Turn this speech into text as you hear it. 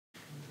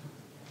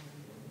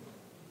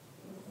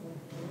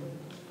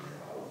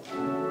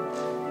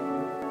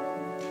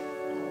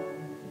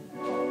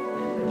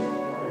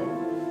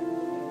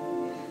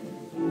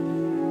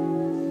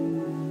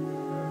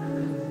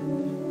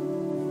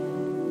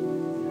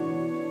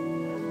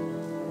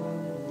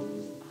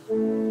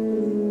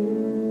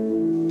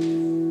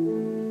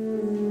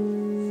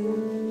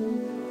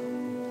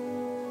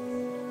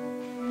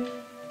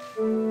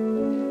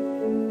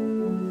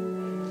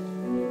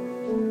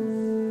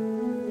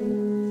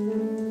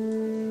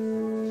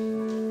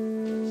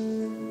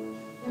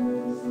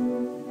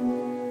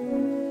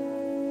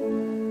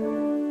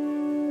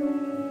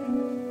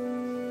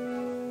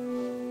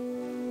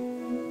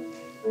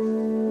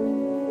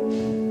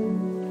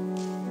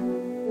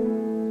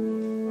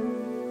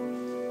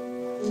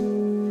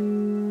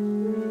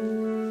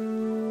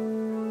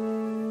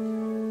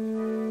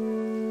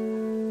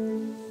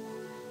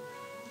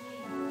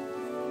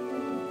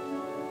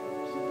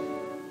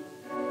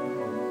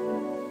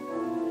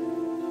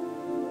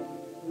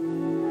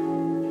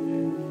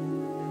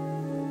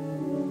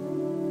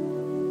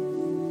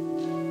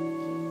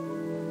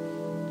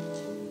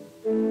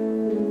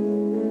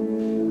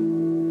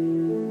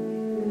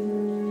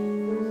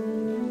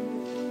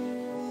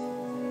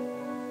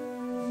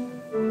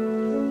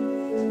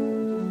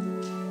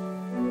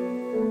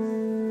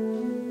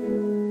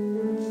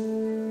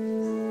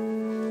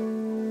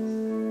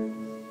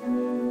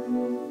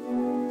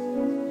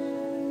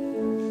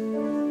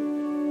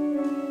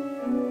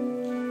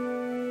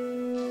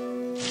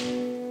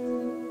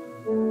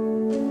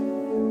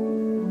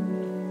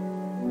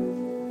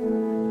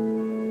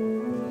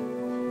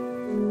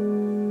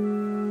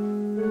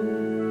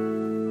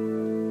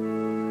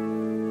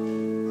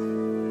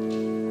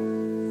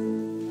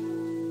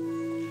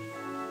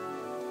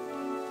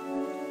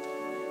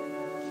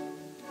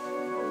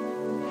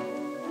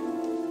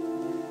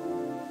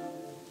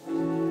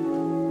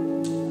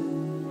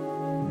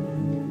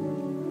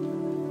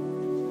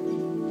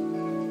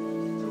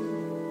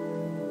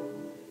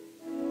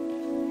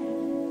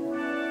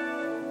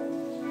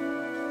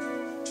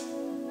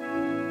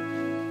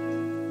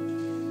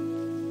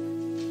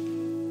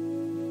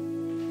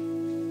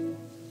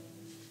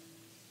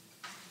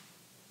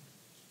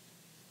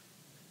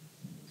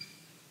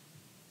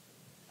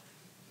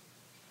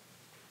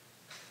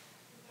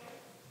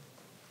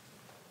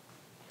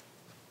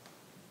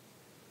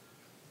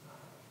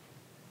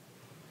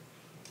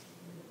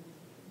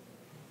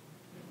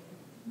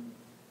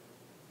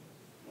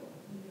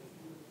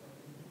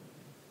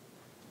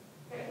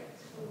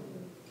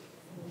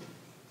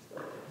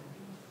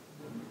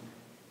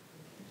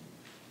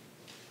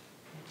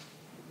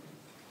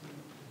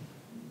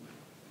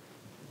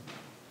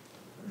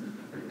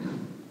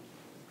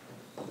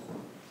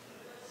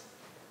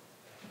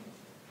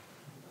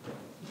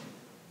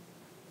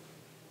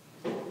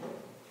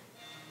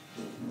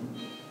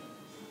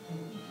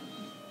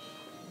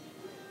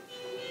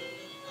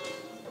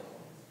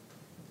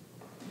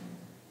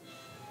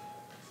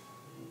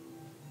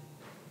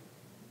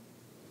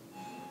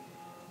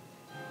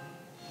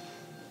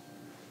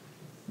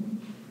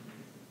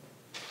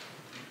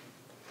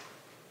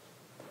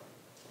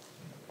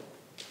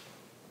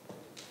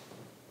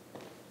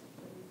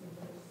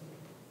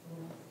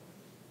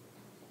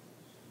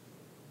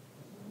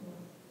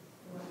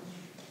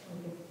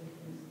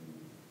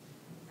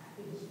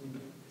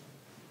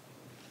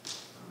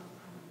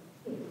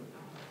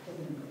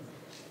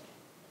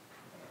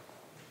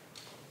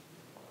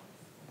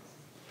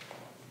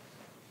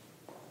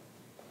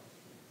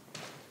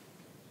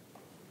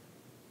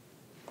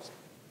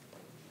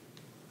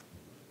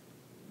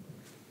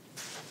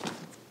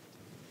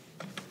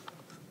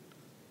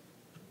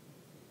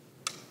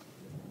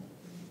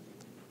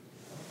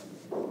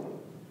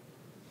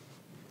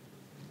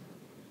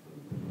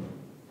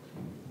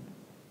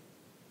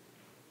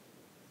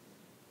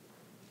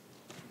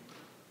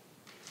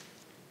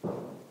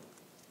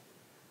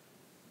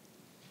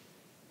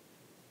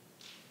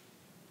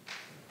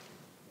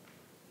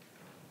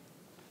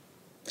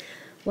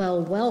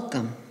Well,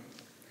 welcome.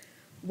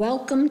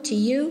 Welcome to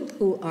you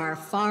who are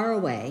far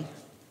away,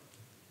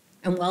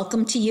 and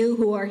welcome to you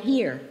who are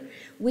here.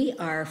 We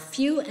are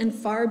few and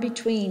far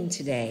between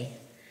today.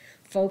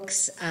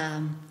 Folks,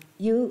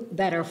 you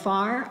that are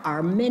far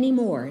are many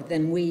more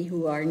than we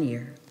who are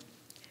near.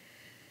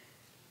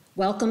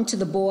 Welcome to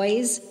the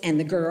boys and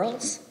the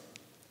girls,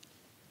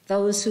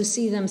 those who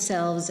see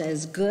themselves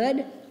as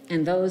good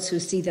and those who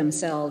see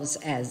themselves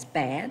as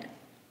bad.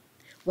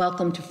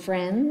 Welcome to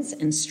friends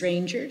and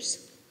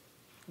strangers.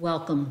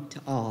 Welcome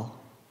to all.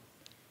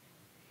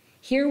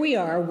 Here we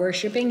are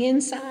worshiping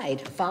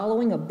inside,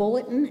 following a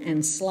bulletin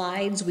and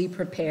slides we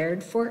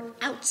prepared for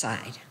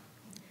outside.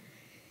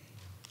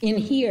 In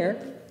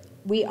here,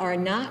 we are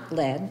not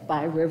led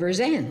by River's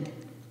End,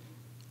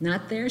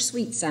 not their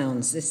sweet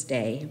sounds this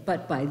day,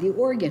 but by the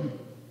organ.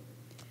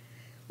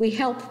 We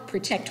help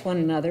protect one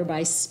another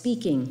by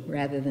speaking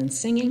rather than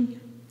singing,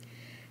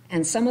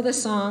 and some of the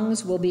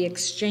songs will be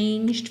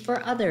exchanged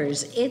for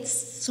others. It's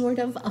sort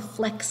of a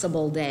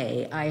flexible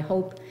day. I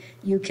hope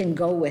you can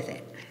go with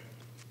it.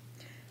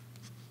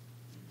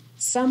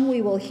 Some we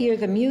will hear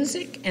the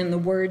music and the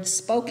words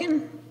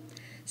spoken,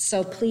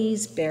 so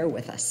please bear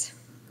with us.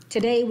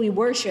 Today we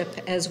worship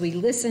as we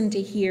listen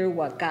to hear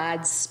what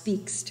God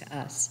speaks to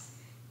us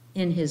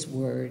in His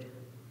Word.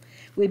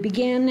 We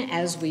begin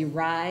as we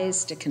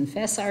rise to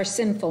confess our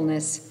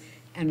sinfulness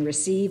and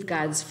receive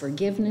God's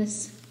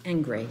forgiveness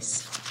and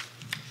grace.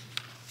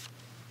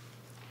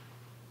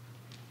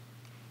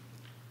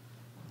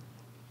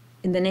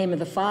 In the name of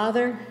the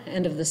Father,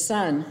 and of the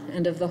Son,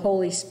 and of the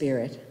Holy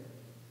Spirit.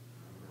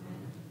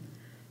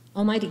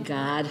 Almighty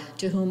God,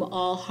 to whom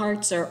all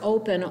hearts are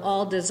open,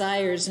 all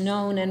desires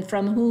known, and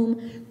from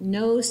whom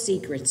no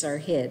secrets are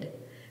hid,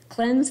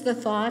 cleanse the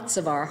thoughts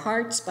of our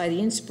hearts by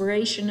the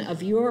inspiration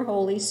of your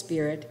Holy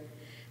Spirit,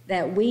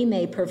 that we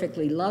may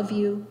perfectly love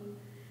you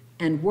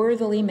and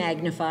worthily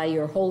magnify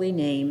your holy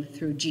name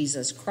through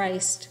Jesus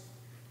Christ,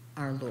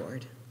 our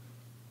Lord.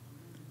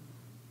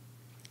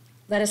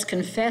 Let us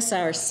confess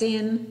our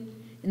sin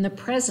in the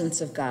presence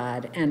of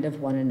God and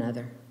of one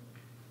another.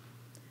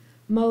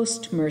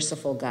 Most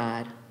merciful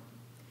God,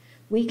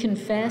 we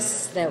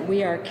confess that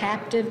we are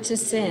captive to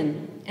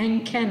sin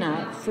and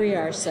cannot free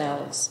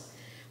ourselves.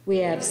 We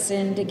have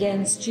sinned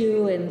against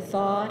you in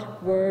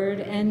thought, word,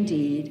 and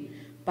deed,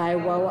 by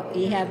what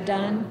we have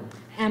done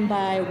and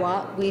by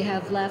what we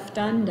have left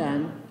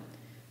undone.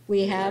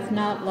 We have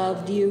not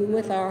loved you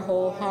with our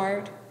whole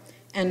heart,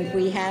 and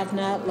we have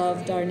not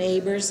loved our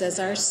neighbors as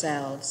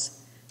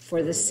ourselves.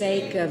 For the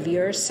sake of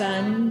your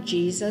Son,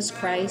 Jesus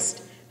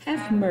Christ,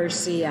 have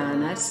mercy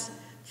on us.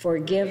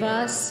 Forgive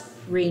us,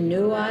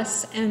 renew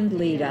us, and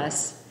lead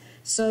us,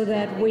 so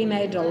that we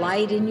may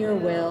delight in your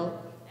will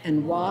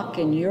and walk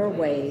in your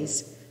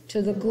ways,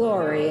 to the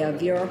glory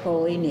of your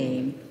holy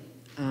name.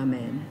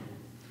 Amen.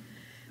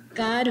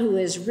 God, who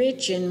is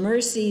rich in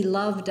mercy,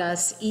 loved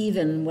us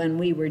even when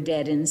we were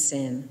dead in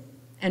sin,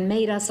 and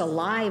made us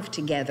alive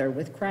together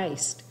with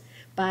Christ.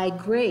 By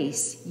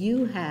grace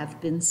you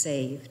have been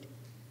saved.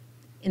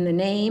 In the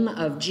name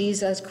of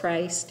Jesus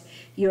Christ,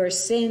 your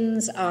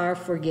sins are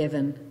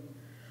forgiven.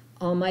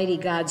 Almighty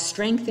God,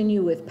 strengthen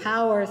you with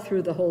power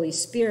through the Holy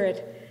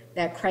Spirit,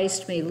 that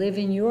Christ may live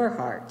in your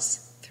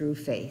hearts through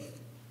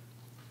faith.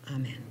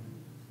 Amen.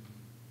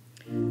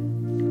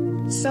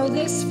 So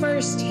this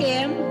first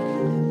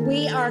hymn,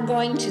 we are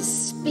going to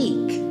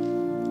speak.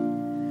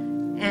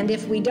 And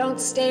if we don't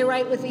stay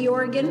right with the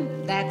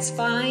organ, that's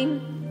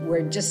fine.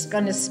 We're just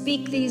going to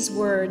speak these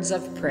words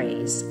of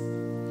praise.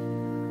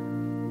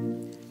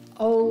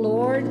 O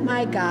Lord,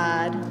 my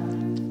God,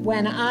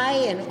 when I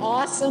in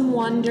awesome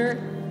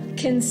wonder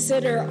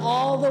consider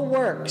all the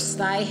works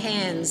thy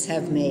hands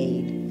have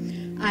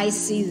made, I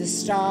see the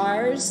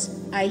stars,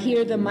 I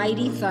hear the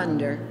mighty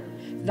thunder,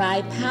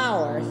 thy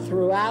power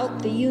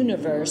throughout the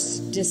universe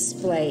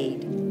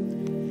displayed.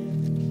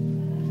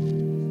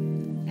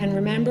 And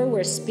remember,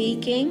 we're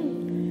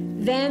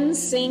speaking. Then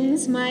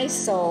sings my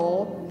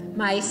soul,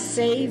 my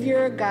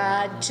Savior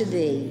God, to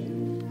thee.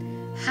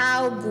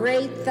 How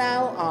great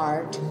thou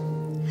art,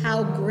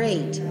 how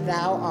great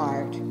thou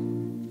art.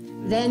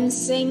 Then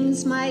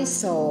sings my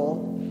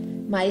soul,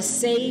 my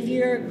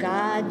Savior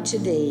God, to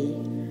thee.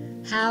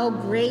 How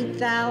great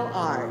thou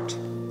art,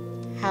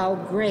 how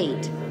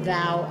great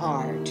thou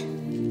art.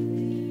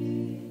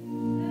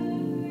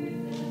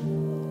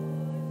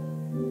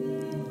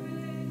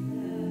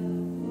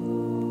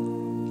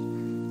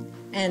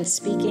 And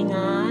speaking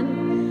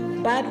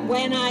on, but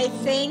when I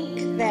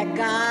think that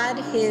God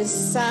his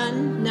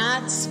Son,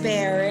 not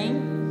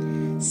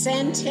sparing,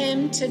 sent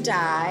him to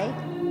die,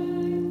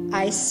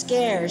 I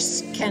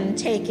scarce can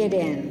take it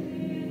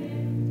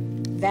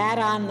in, that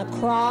on the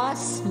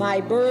cross,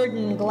 my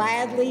burden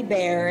gladly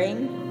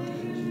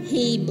bearing,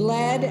 he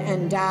bled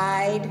and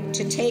died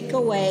to take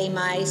away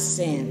my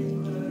sin.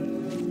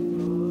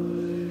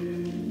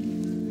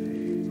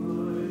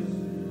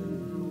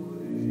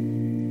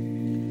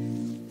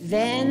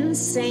 Then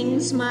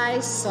sings my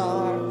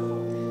soul,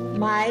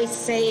 my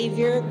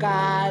Savior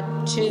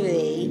God, to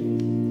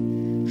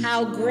thee.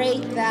 How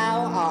great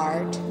thou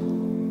art,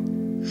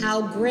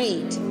 how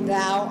great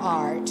thou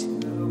art.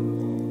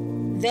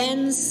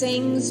 Then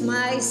sings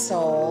my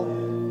soul,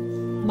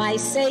 my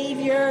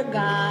Savior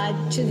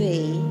God, to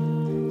thee.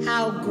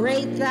 How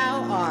great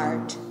thou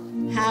art,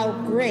 how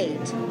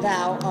great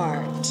thou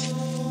art.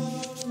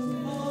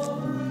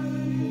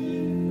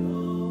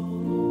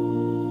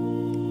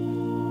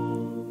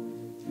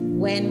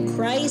 When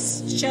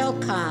Christ shall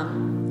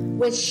come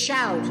with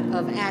shout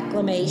of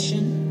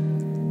acclamation,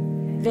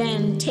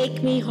 then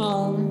take me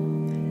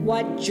home,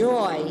 what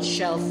joy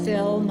shall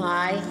fill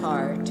my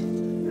heart.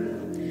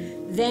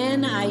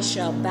 Then I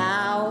shall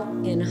bow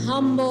in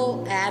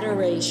humble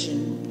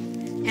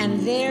adoration, and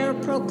there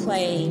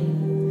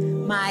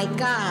proclaim, my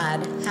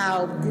God,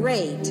 how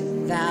great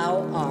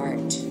thou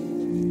art.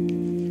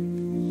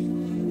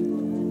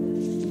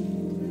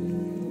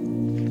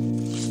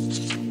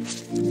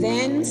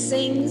 Then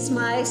sings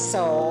my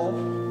soul,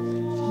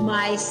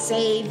 my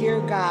Savior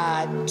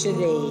God, to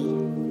thee.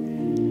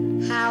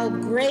 How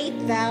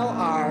great thou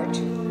art,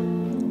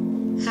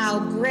 how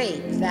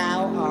great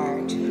thou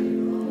art.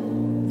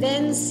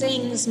 Then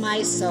sings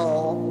my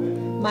soul,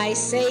 my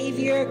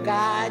Savior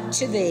God,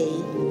 to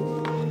thee.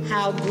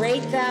 How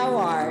great thou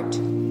art,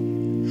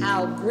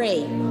 how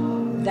great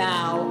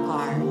thou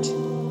art.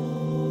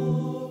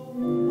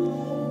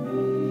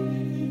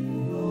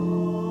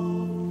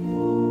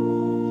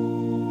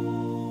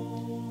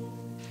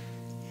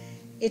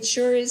 It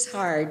sure is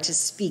hard to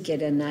speak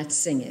it and not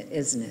sing it,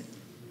 isn't it?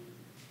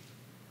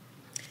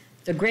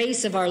 The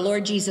grace of our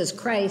Lord Jesus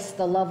Christ,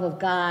 the love of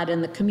God,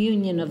 and the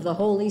communion of the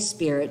Holy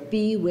Spirit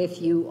be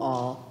with you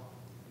all.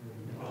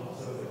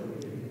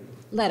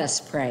 Let us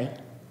pray.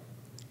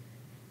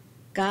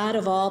 God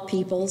of all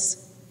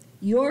peoples,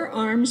 your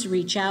arms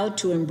reach out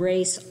to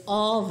embrace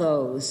all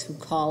those who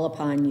call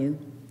upon you.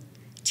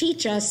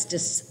 Teach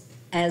us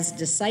as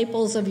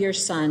disciples of your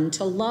Son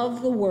to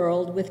love the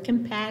world with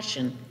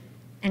compassion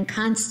and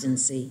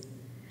constancy,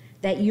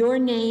 that your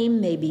name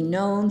may be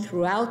known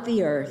throughout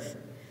the earth,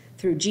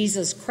 through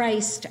Jesus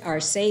Christ, our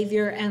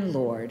Savior and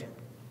Lord.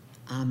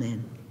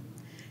 Amen.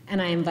 And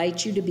I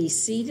invite you to be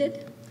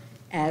seated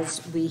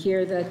as we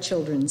hear the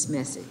children's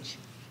message.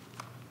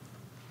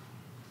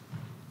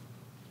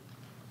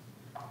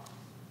 All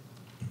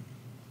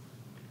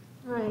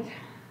right.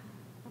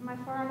 Am I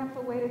far enough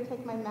away to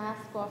take my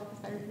mask off?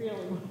 Because I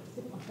really want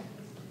to do my best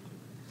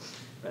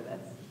for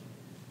this.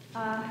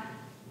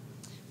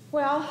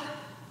 Well,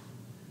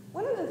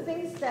 one of the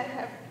things that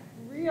have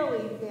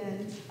really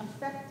been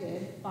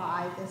affected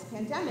by this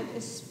pandemic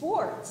is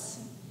sports.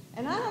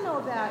 And I don't know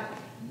about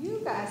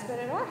you guys, but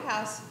at our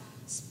house,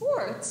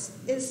 sports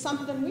is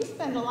something we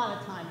spend a lot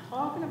of time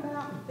talking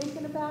about and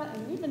thinking about,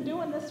 and we've been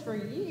doing this for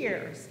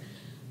years.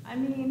 I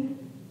mean,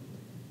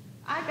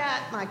 I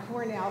got my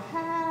Cornell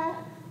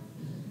hat,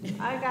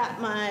 I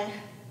got my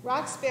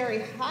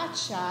Roxbury Hot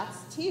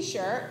Shots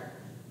t-shirt,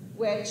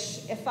 which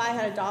if I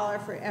had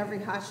 $1 for every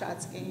Hot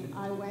Shots game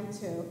I went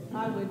to,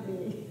 I would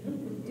be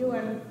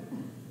doing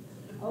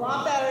a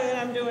lot better than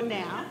I'm doing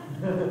now.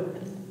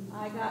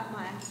 I got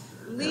my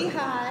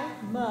Lehigh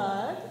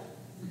mug.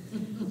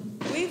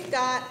 We've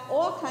got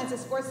all kinds of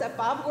sports that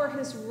Bob wore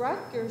his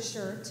Rutgers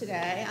shirt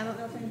today. I don't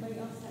know if anybody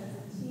else has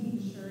a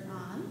team shirt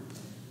on.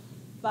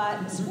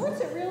 But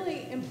sports are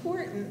really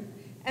important,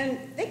 and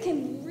they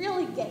can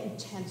really get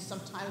intense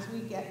sometimes.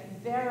 We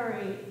get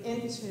very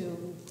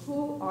into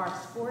who our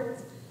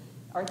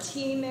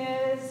team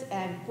is,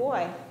 and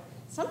boy,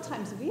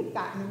 sometimes we've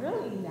gotten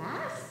really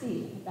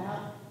nasty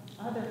about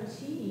other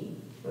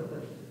teams.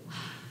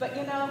 But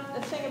you know,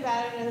 the thing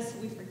about it is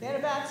we forget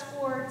about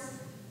sports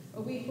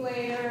a week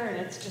later, and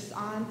it's just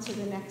on to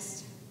the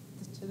next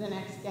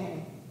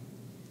game.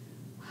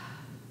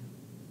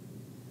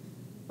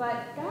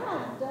 But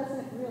God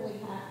doesn't really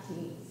have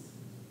teams.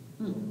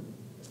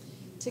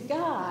 To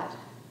God,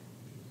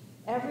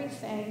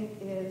 everybody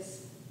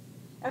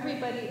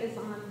is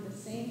on the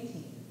same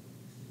team.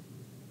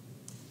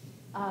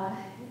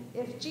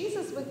 If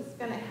Jesus was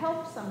going to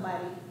help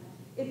somebody,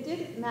 it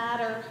didn't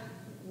matter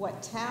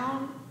what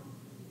town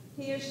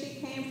he or she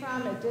came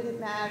from, it didn't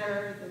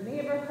matter the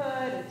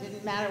neighborhood, it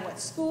didn't matter what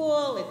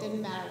school, it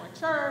didn't matter what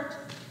church.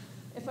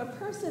 If a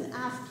person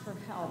asked for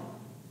help,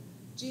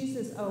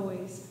 Jesus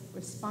always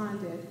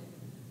responded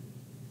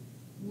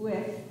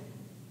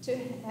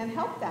and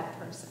helped that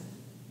person.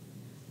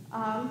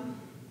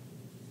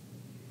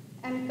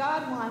 And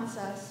God wants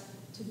us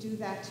to do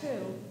that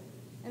too.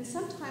 And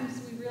sometimes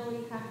we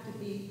really have to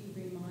be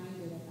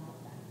reminded about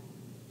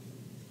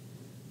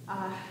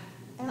that.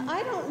 And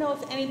I don't know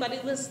if anybody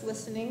was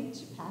listening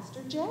to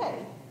Pastor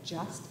Jay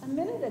just a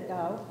minute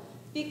ago,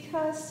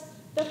 because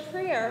the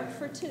prayer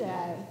for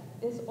today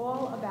is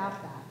all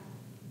about that.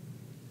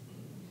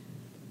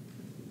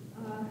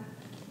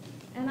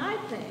 And I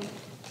think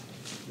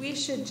we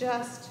should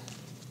just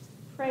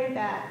pray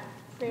that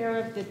prayer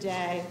of the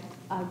day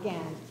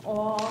again,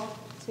 all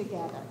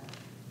together.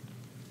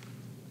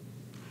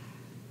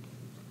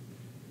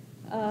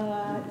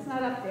 It's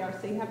not up there,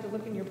 so you have to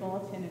look in your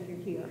bulletin if you're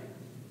here.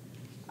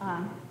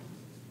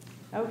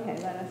 Okay,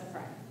 let us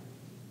pray.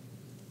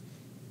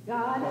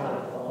 God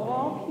of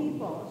all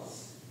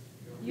peoples,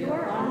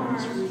 your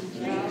arms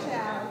reach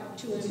out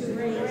to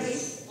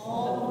embrace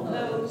all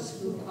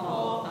those who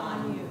call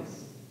on you.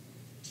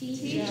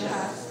 Teach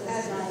us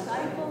as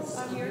disciples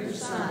of your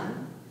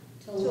Son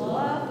to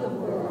love the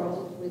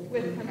world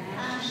with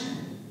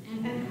compassion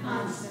and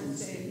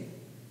constancy,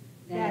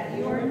 that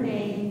your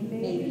name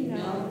may be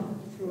known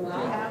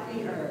throughout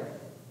the earth.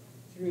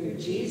 Through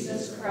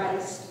Jesus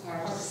Christ,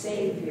 our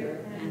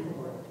Savior and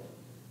Lord.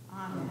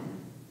 Amen.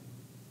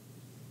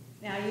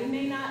 Now, you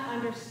may not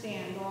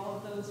understand all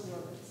of those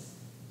words,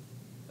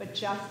 but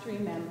just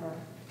remember,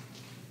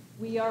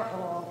 we are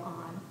all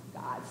on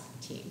God's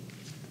team.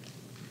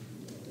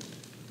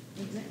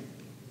 Amen.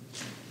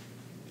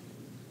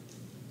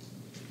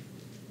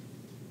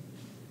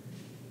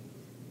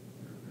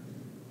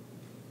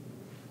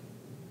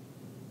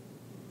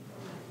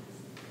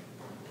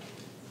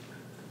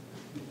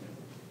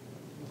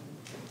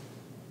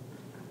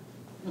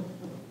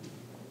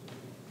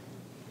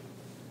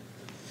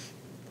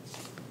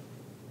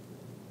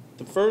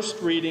 The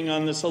first reading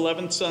on this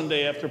 11th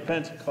Sunday after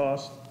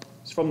Pentecost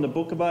is from the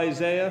book of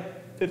Isaiah,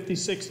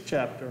 56th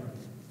chapter.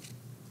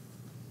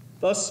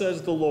 Thus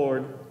says the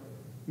Lord,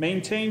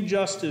 maintain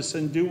justice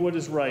and do what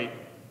is right,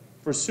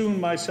 for soon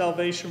my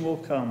salvation will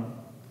come,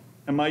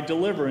 and my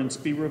deliverance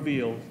be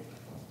revealed.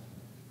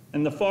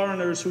 And the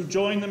foreigners who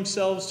join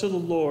themselves to the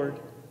Lord,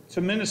 to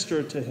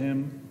minister to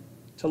him,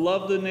 to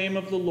love the name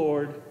of the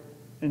Lord,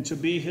 and to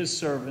be his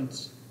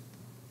servants.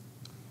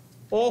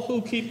 All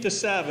who keep the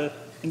Sabbath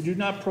and do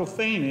not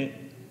profane it,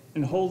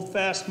 and hold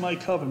fast my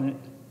covenant,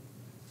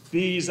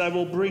 these I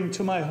will bring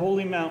to my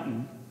holy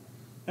mountain,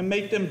 and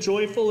make them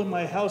joyful in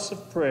my house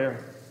of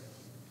prayer.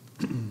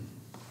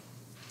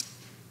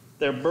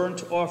 Their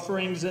burnt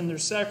offerings and their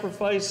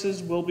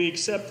sacrifices will be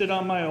accepted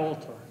on my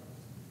altar.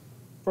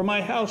 For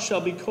my house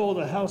shall be called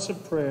a house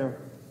of prayer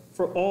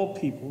for all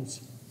peoples.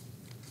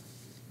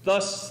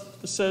 Thus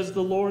says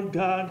the Lord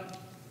God,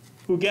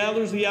 who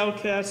gathers the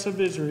outcasts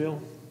of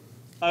Israel.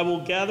 I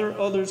will gather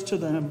others to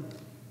them,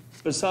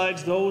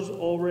 besides those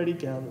already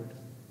gathered.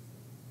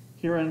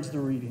 Here ends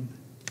the reading.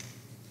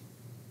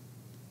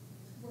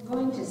 We're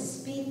going to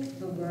speak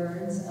the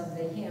words of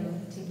the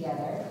hymn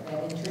together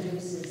that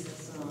introduces the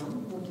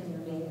song. We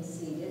can remain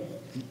seated.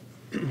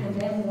 And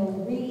then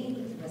we'll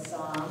read the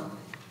song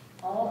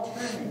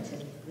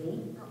alternately,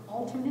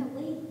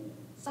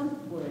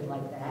 some word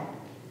like that.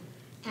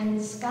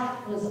 And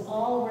Scott was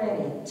all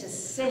ready to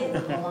sing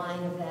a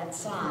line of that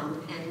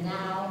song, and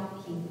now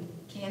he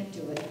can't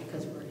do it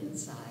because we're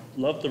inside.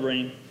 Love the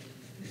rain.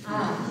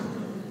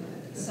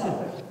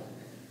 So.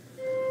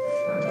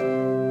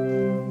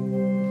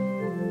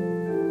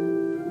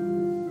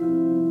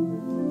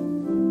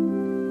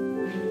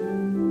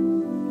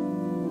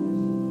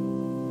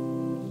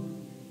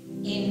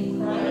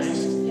 In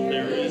Christ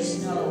there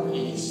is no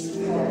east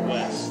or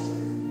west,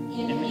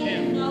 in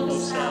him no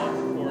south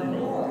or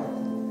north,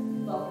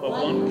 but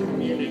one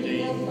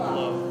community of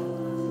love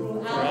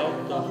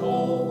throughout the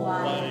whole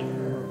wide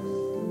earth.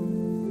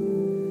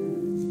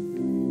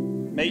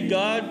 May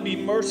God be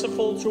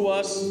merciful to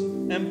us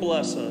and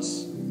bless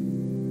us.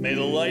 May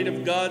the light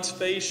of God's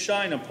face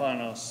shine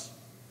upon us.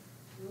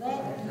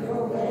 Let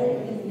your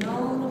way be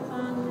known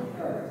upon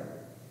the earth,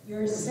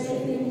 your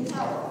saving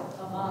help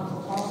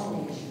among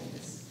all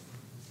nations.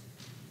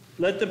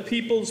 Let the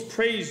peoples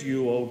praise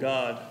you, O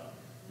God.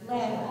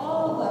 Let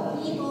all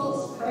the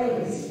peoples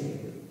praise you.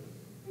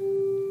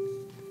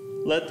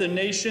 Let the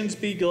nations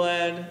be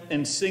glad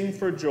and sing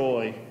for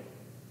joy.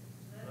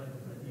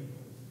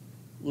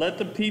 Let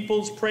the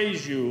peoples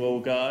praise you, O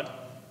God.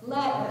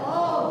 Let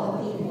all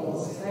the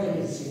peoples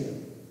praise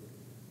you.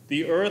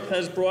 The earth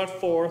has brought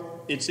forth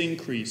its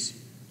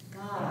increase.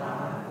 God,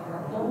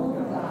 our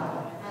own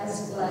God,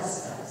 has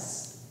blessed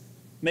us.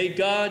 May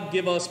God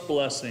give us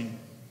blessing.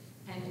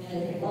 And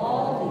may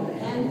all the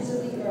ends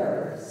of the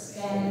earth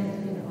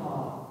stand in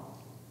awe.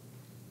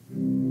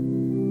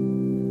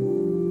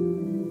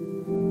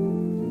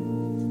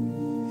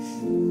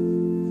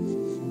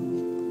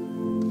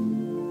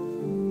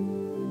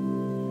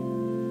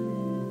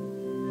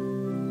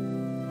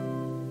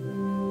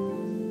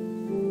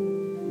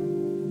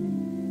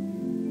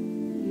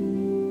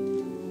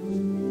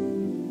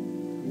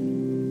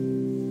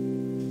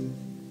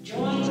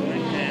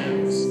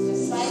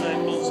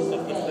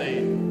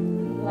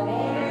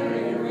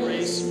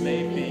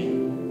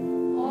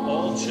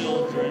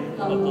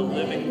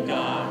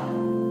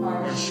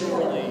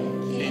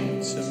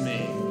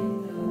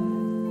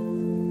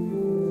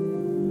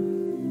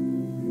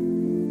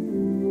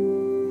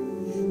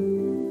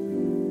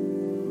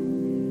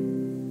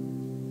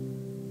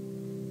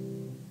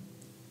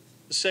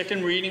 The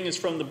second reading is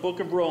from the book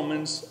of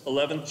Romans,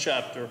 11th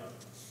chapter.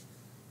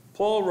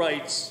 Paul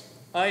writes,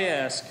 I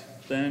ask,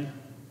 then,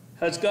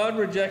 has God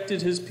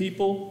rejected his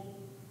people?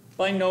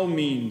 By no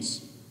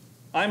means.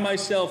 I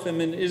myself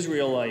am an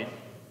Israelite,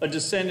 a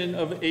descendant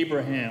of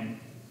Abraham,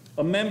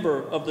 a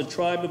member of the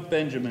tribe of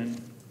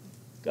Benjamin.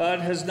 God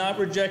has not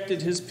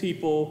rejected his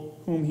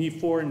people whom he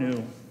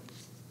foreknew.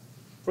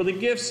 For the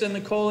gifts and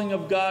the calling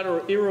of God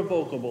are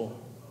irrevocable,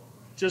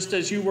 just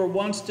as you were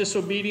once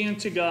disobedient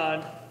to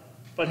God,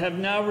 but have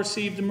now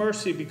received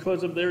mercy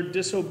because of their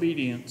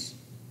disobedience.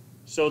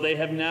 So they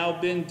have now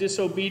been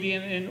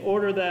disobedient in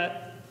order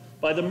that,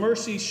 by the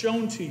mercy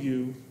shown to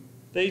you,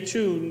 they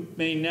too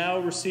may now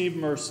receive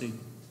mercy.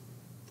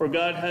 For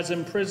God has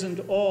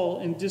imprisoned all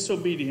in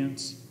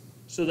disobedience,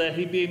 so that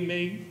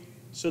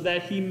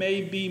he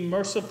may be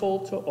merciful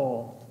to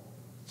all.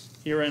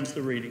 Here ends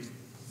the reading.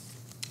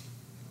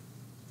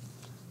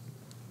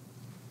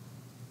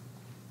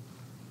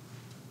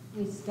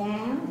 We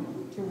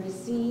stand to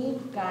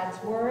receive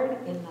God's word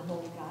in the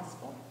Holy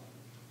Gospel.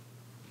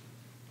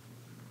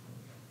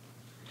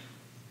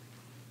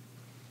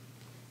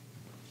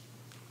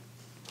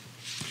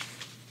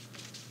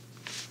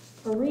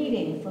 A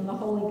reading from the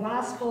Holy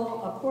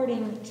Gospel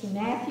according to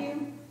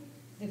Matthew,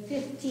 the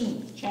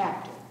 15th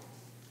chapter.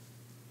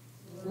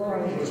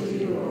 Glory to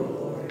you,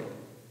 O Lord.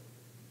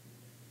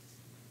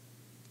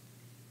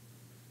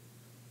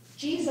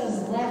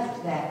 Jesus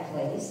left that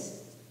place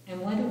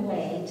and went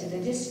away to the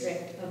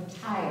district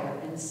of Tyre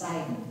and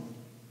Sidon.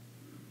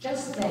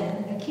 Just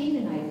then, a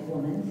Canaanite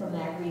woman from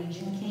that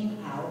region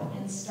came out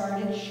and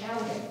started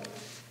shouting,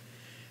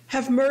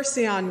 "Have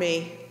mercy on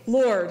me,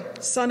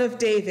 Lord, Son of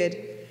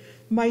David.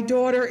 My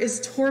daughter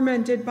is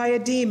tormented by a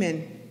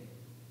demon."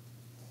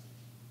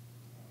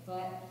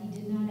 But he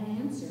did not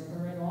answer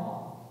her at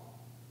all.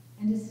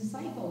 And his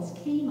disciples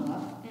came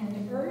up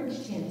and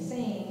urged him,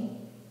 saying,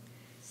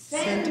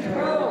 "Send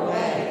her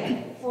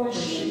away, for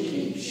she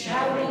keeps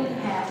shouting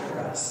after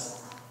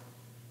us."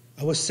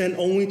 I was sent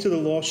only to the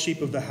lost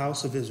sheep of the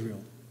house of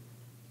Israel.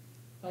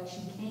 But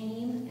she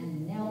came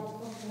and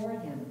knelt before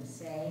him,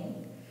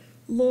 saying,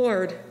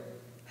 "Lord,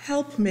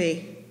 help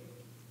me."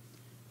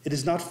 It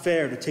is not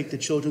fair to take the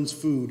children's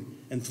food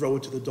and throw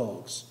it to the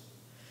dogs.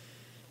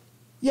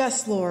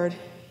 "Yes, Lord,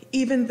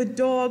 even the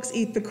dogs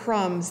eat the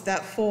crumbs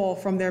that fall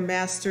from their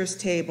master's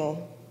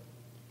table."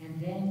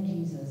 And then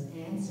Jesus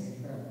answered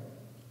her,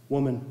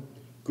 Woman,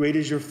 great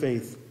is your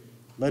faith.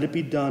 Let it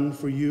be done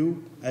for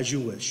you as you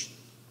wish.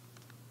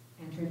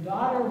 and her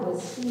daughter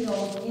was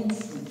healed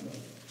instantly.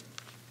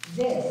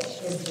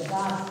 This is the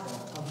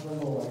gospel of the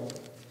Lord.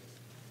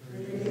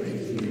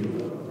 Praise to you,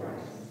 O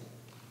Christ.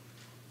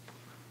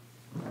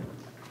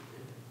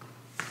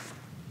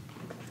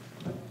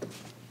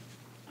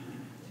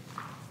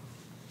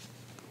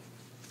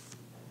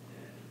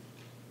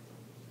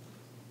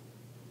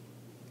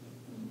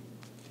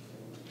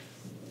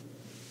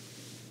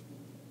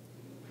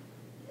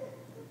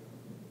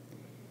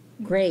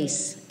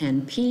 Grace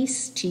and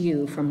peace to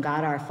you from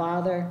God our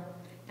Father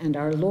and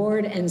our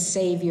Lord and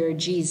Savior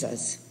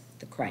Jesus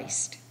the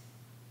Christ.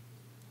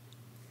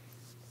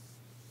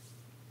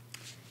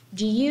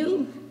 Do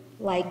you,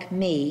 like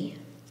me,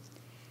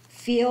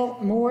 feel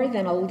more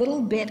than a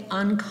little bit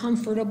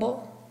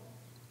uncomfortable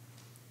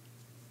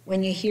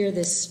when you hear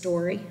this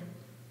story?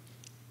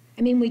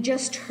 I mean, we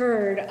just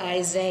heard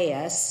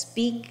Isaiah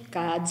speak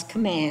God's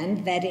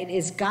command that it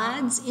is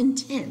God's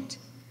intent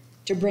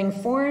to bring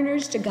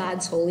foreigners to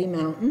God's holy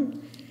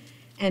mountain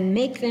and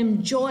make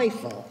them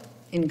joyful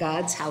in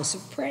God's house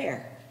of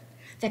prayer.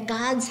 That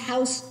God's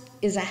house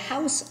is a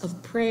house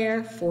of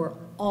prayer for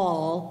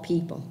all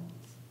people.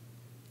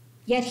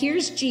 Yet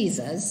here's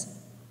Jesus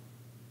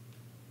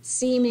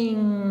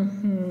seeming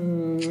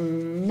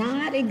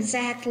not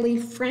exactly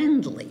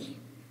friendly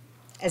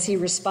as he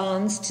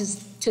responds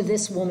to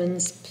this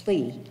woman's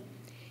plea.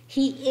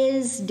 He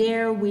is,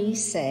 dare we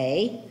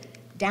say,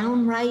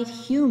 downright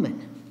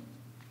human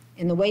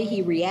in the way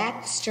he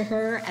reacts to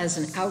her as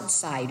an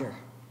outsider.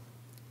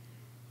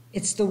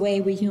 It's the way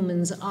we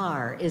humans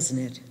are, isn't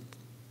it?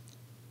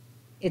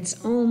 It's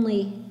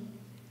only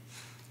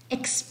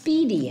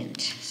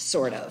expedient,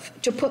 sort of,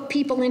 to put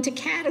people into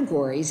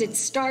categories. It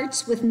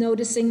starts with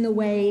noticing the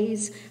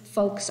ways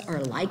folks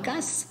are like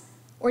us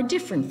or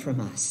different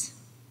from us.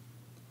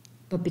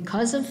 But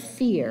because of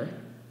fear,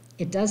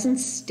 it doesn't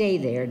stay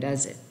there,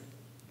 does it?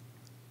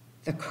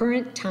 The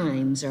current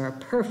times are a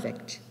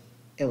perfect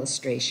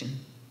illustration.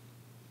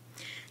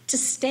 To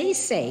stay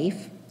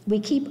safe, we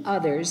keep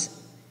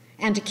others,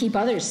 and to keep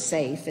others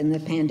safe in the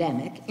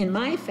pandemic, in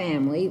my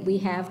family, we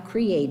have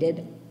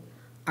created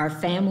our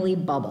family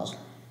bubble.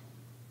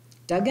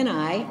 Doug and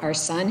I, our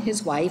son,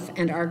 his wife,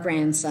 and our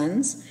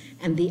grandsons,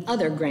 and the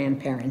other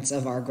grandparents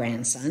of our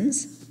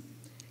grandsons,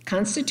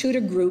 constitute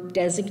a group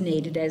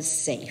designated as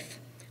safe.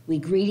 We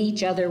greet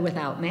each other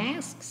without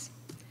masks.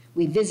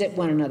 We visit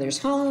one another's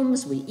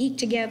homes. We eat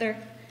together.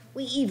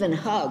 We even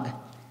hug.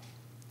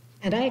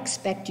 And I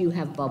expect you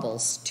have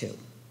bubbles, too.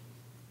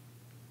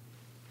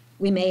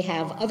 We may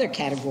have other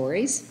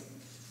categories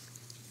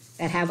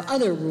that have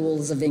other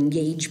rules of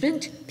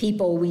engagement,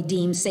 people we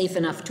deem safe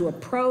enough to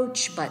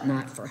approach, but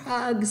not for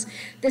hugs.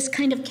 This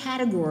kind of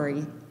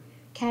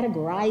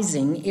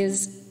categorizing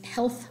is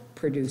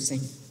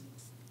health-producing.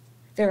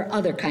 There are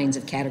other kinds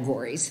of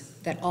categories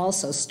that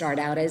also start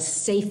out as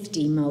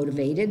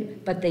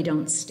safety-motivated, but they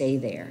don't stay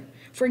there.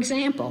 For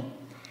example,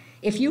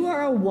 if you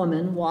are a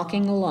woman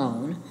walking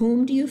alone,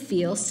 whom do you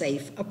feel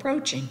safe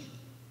approaching?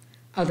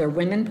 Other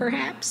women,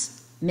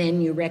 perhaps?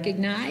 Men you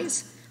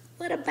recognize?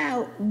 What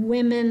about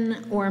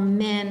women or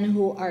men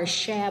who are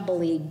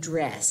shabbily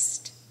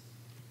dressed?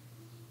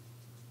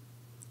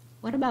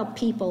 What about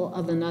people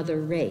of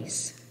another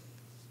race?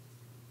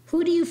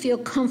 Who do you feel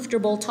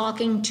comfortable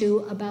talking to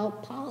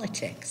about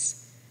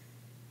politics?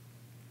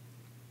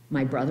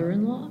 My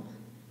brother-in-law?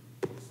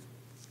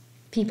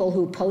 People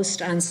who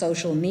post on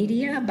social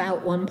media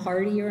about one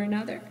party or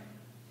another?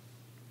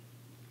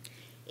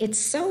 It's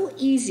so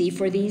easy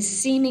for these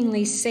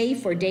seemingly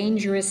safe or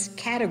dangerous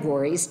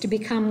categories to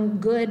become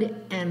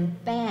good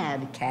and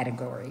bad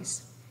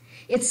categories.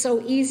 It's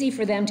so easy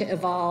for them to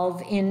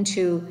evolve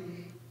into,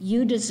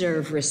 you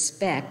deserve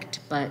respect,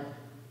 but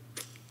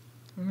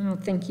I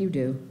don't think you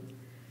do.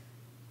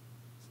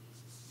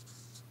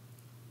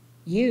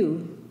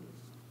 You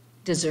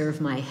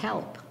deserve my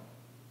help,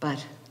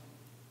 but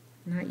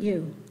not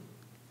you.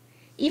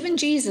 Even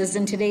Jesus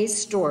in today's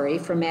story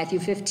from Matthew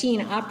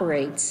 15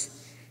 operates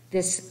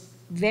this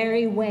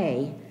very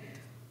way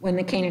when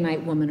the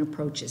Canaanite woman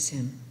approaches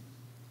him.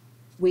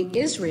 We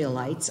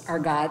Israelites are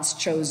God's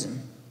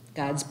chosen,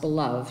 God's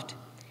beloved,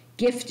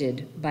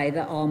 gifted by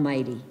the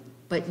Almighty.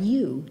 But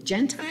you,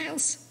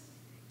 Gentiles,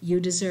 you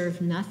deserve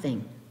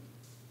nothing.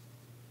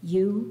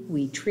 You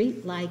we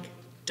treat like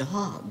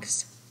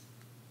dogs.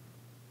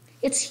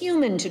 It's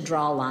human to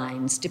draw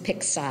lines, to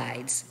pick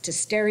sides, to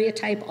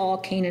stereotype all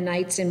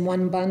Canaanites in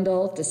one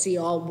bundle, to see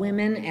all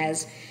women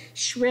as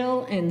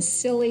shrill and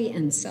silly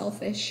and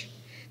selfish,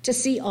 to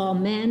see all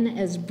men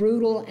as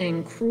brutal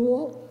and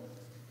cruel,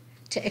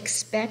 to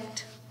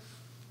expect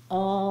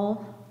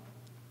all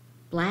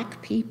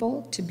black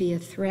people to be a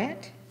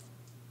threat,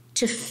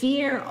 to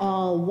fear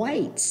all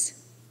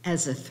whites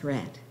as a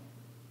threat.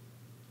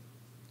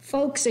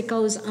 Folks, it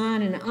goes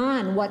on and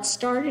on. What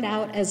started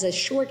out as a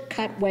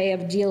shortcut way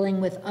of dealing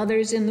with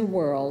others in the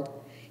world,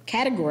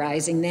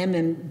 categorizing them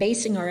and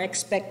basing our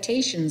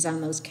expectations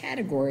on those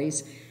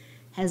categories,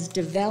 has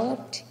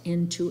developed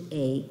into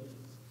a,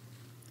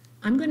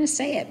 I'm going to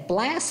say it,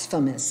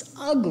 blasphemous,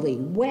 ugly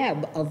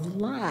web of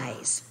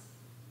lies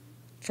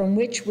from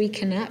which we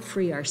cannot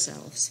free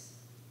ourselves.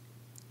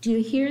 Do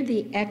you hear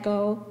the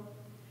echo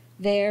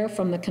there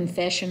from the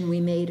confession we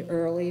made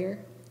earlier?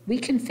 We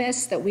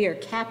confess that we are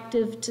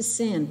captive to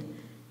sin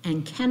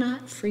and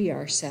cannot free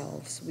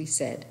ourselves, we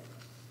said.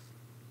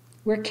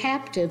 We're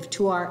captive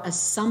to our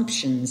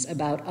assumptions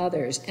about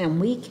others, and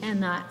we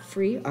cannot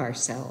free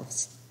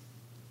ourselves.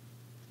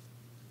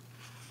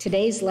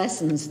 Today's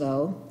lessons,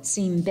 though,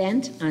 seem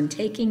bent on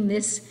taking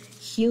this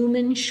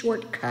human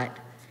shortcut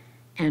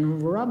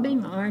and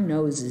rubbing our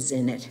noses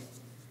in it.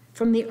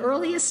 From the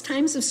earliest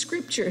times of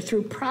Scripture,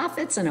 through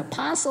prophets and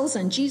apostles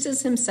and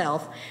Jesus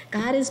himself,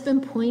 God has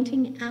been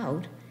pointing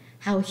out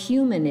how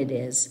human it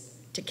is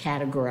to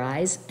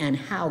categorize and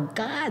how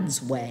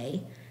God's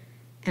way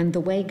and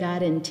the way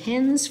God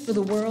intends for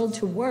the world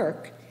to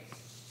work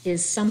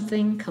is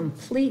something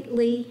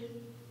completely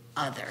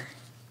other.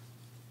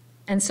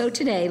 And so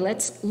today,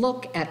 let's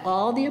look at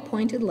all the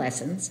appointed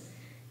lessons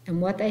and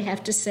what they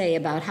have to say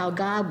about how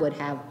God would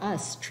have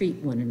us treat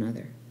one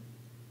another.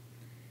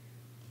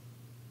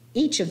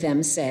 Each of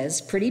them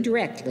says pretty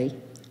directly,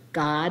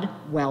 God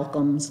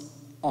welcomes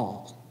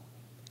all.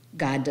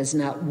 God does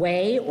not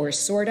weigh or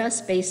sort us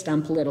based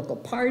on political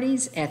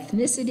parties,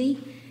 ethnicity,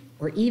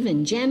 or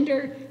even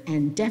gender,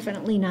 and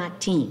definitely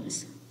not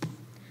teams.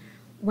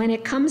 When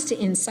it comes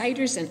to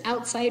insiders and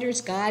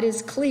outsiders, God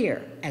is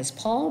clear. As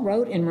Paul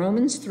wrote in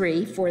Romans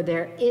 3, for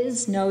there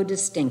is no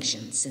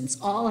distinction, since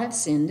all have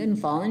sinned and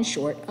fallen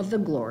short of the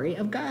glory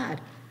of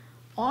God.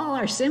 All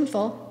are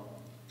sinful,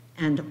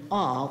 and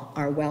all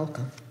are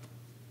welcome.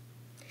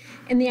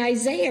 In the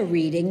Isaiah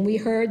reading, we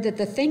heard that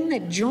the thing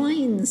that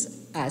joins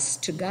us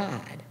to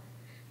God,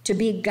 to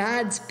be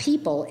God's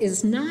people,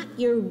 is not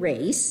your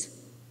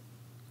race,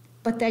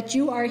 but that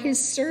you are his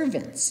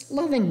servants,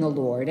 loving the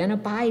Lord and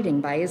abiding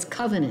by his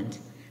covenant.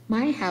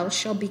 My house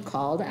shall be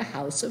called a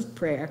house of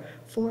prayer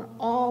for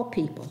all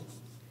people.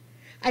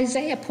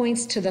 Isaiah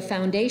points to the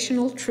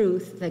foundational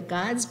truth that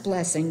God's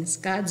blessings,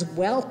 God's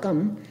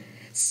welcome,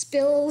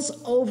 spills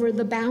over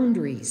the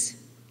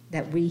boundaries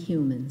that we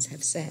humans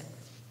have set.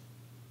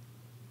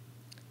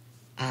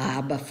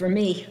 But for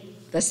me,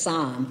 the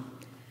Psalm,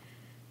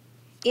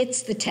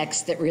 it's the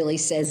text that really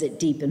says it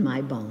deep in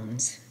my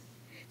bones.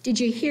 Did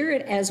you hear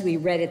it as we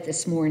read it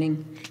this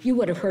morning? You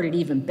would have heard it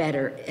even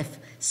better if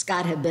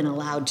Scott had been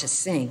allowed to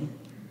sing.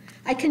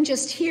 I can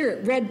just hear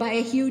it read by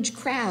a huge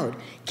crowd.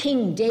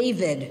 King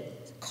David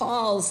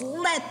calls,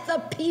 "Let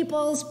the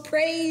peoples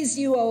praise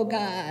you, O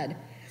God."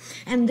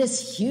 And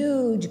this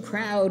huge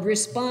crowd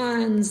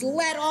responds,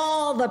 "Let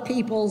all the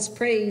peoples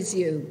praise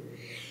you."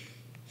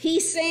 He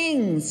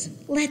sings,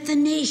 "Let the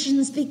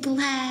nations be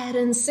glad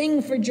and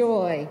sing for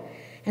joy."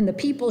 And the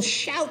people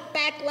shout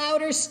back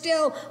louder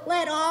still,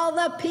 "Let all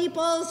the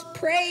peoples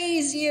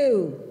praise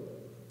you."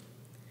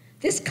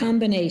 This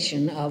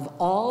combination of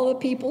all the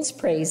peoples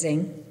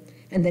praising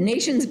and the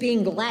nations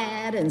being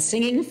glad and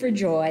singing for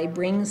joy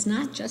brings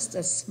not just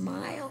a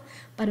smile,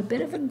 but a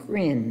bit of a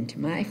grin to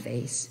my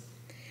face.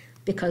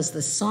 because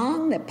the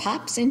song that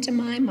pops into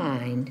my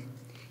mind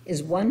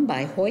is one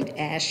by Hoyt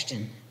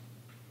Ashton,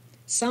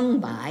 sung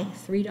by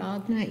Three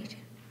Dog Night.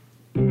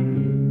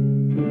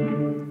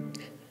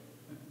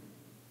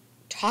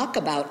 Talk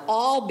about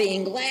all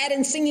being glad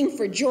and singing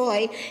for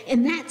joy.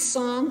 In that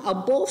song, a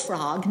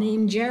bullfrog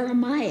named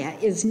Jeremiah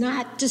is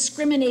not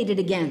discriminated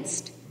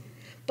against,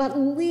 but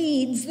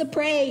leads the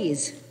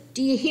praise.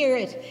 Do you hear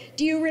it?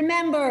 Do you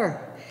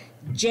remember?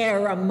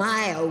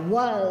 Jeremiah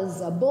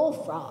was a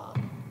bullfrog,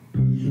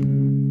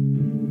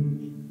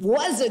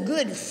 was a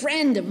good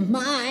friend of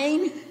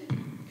mine,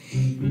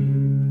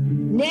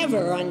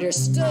 never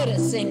understood a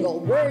single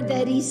word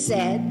that he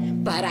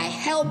said, but I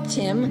helped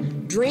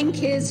him drink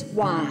his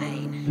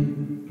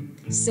wine,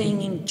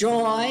 singing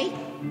joy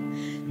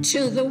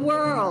to the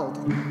world.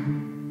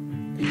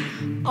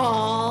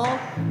 All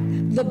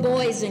the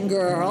boys and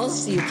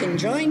girls, you can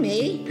join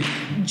me,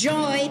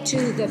 joy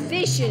to the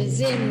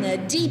fishes in the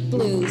deep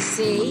blue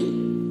sea.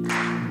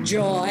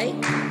 Joy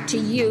to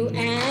you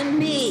and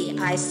me,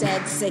 I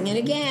said, sing it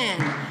again.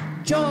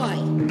 Joy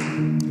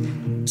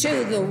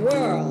to the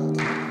world.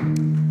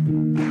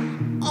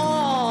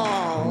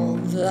 All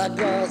the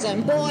girls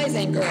and boys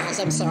and girls,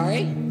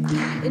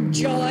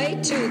 joy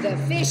to the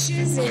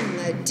fishes in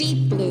the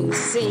deep blue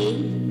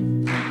sea.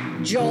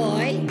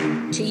 Joy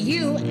to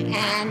you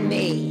and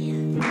me.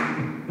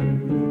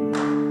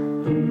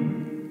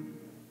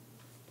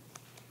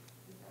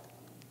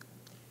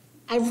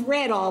 I've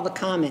read all the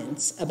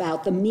comments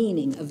about the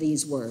meaning of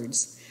these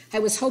words. I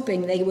was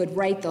hoping they would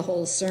write the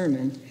whole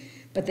sermon,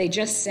 but they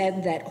just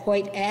said that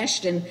Hoyt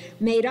Ashton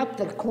made up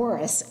the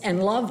chorus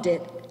and loved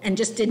it and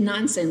just did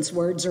nonsense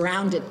words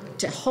around it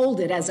to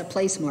hold it as a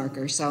place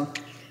marker, so it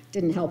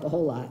didn't help a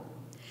whole lot.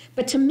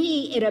 But to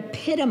me, it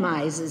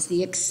epitomizes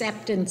the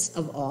acceptance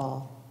of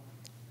all.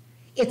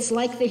 It's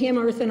like the hymn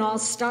Earth and All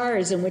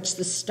Stars, in which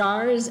the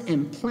stars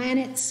and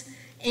planets,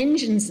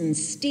 engines and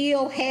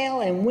steel,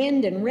 hail and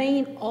wind and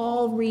rain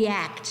all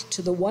react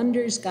to the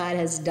wonders God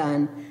has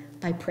done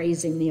by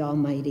praising the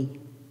Almighty.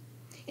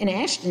 In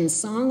Ashton's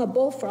song, a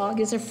bullfrog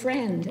is a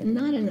friend and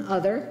not an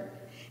other,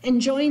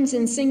 and joins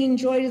in singing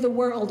joy to the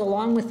world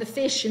along with the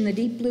fish in the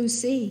deep blue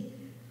sea.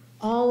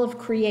 All of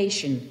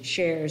creation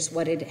shares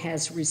what it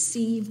has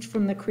received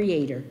from the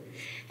Creator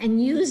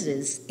and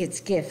uses its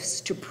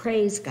gifts to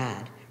praise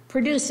God,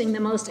 producing the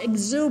most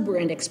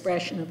exuberant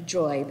expression of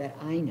joy that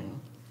I know.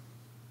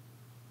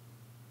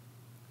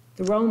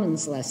 The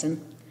Romans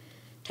lesson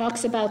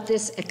talks about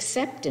this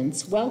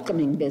acceptance,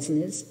 welcoming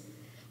business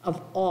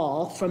of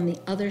all from the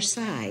other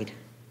side.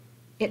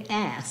 It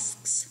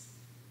asks,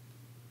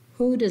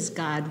 who does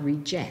God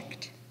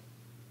reject?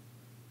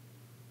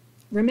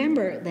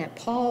 Remember that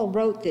Paul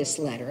wrote this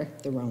letter,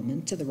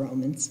 to the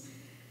Romans,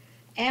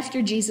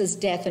 after Jesus'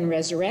 death and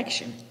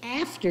resurrection,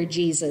 after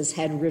Jesus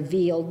had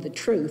revealed the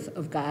truth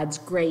of God's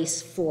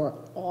grace for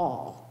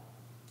all,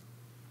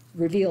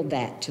 revealed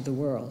that to the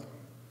world.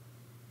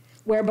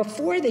 Where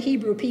before the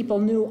Hebrew people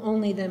knew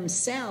only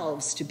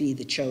themselves to be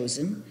the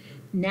chosen,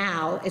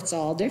 now it's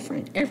all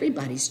different.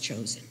 Everybody's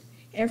chosen.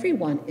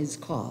 Everyone is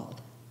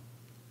called.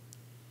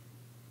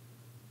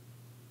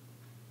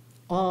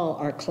 All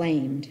are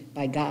claimed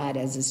by God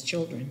as his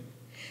children.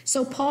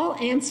 So Paul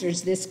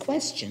answers this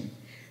question.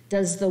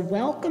 Does the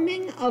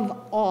welcoming of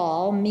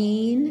all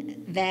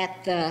mean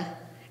that the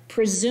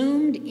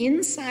presumed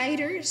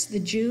insiders, the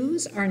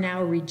Jews, are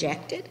now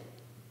rejected?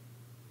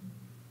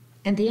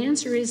 And the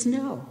answer is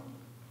no.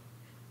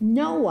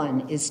 No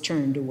one is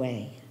turned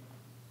away.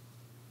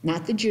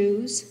 Not the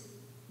Jews,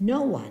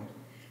 no one.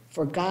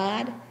 For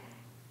God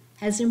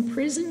has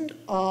imprisoned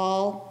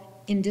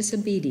all in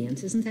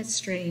disobedience. Isn't that a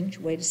strange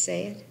way to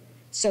say it?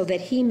 So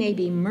that he may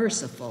be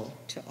merciful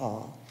to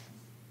all.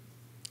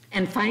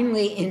 And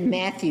finally, in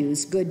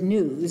Matthew's good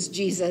news,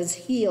 Jesus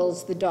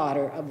heals the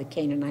daughter of the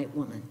Canaanite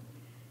woman.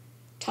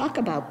 Talk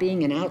about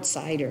being an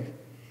outsider,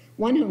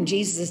 one whom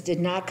Jesus did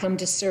not come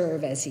to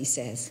serve, as he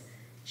says.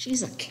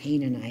 She's a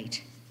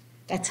Canaanite.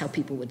 That's how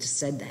people would have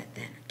said that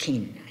then,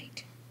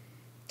 Canaanite.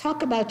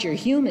 Talk about your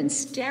human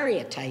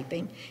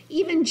stereotyping.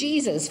 Even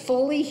Jesus,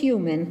 fully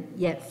human,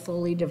 yet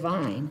fully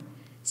divine,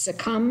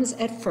 succumbs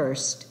at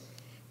first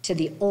to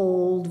the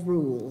old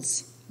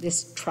rules,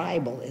 this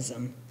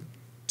tribalism,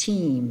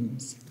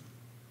 teams.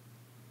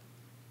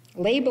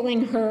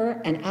 Labeling her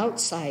an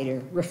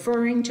outsider,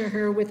 referring to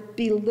her with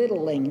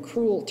belittling,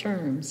 cruel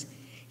terms.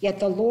 Yet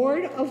the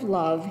Lord of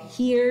love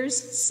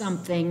hears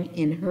something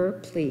in her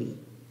plea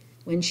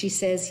when she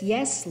says,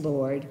 yes,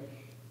 Lord,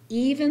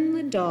 even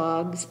the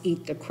dogs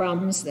eat the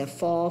crumbs that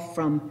fall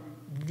from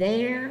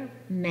their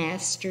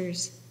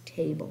master's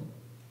table.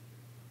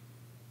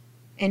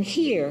 And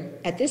here,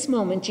 at this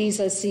moment,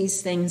 Jesus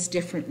sees things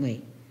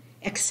differently,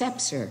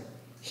 accepts her,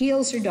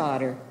 heals her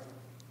daughter,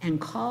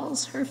 and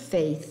calls her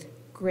faith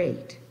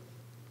great.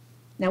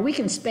 Now, we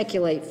can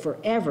speculate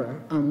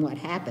forever on what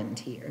happened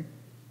here.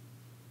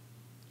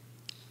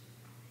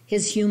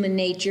 His human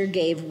nature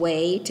gave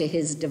way to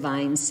his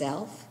divine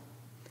self.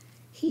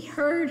 He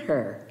heard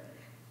her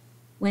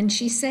when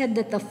she said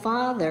that the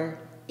Father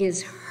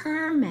is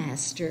her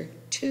master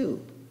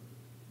too.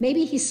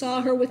 Maybe he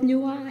saw her with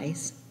new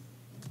eyes.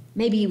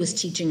 Maybe he was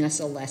teaching us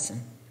a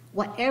lesson.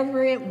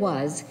 Whatever it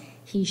was,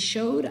 he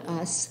showed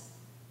us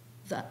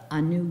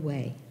a new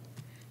way,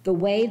 the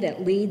way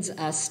that leads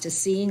us to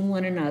seeing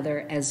one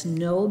another as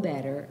no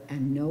better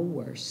and no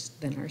worse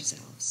than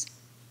ourselves,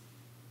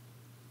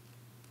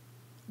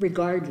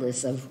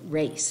 regardless of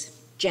race,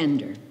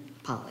 gender,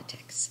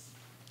 politics.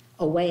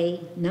 A way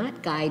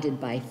not guided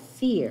by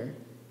fear,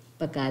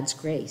 but God's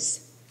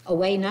grace. A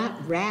way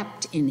not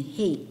wrapped in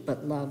hate,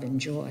 but love and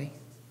joy.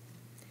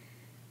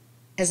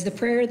 As the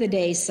prayer of the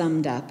day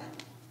summed up,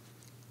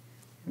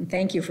 and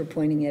thank you for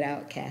pointing it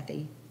out,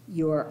 Kathy,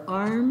 your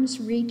arms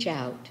reach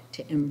out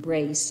to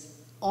embrace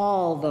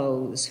all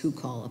those who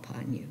call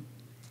upon you.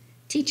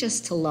 Teach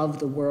us to love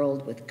the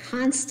world with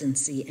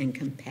constancy and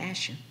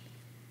compassion,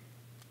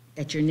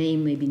 that your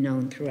name may be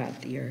known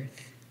throughout the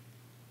earth.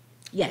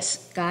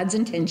 Yes, God's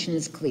intention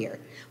is clear.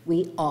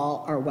 We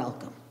all are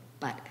welcome.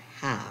 But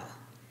how?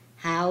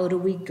 How do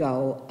we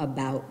go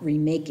about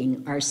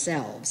remaking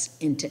ourselves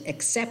into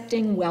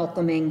accepting,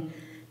 welcoming,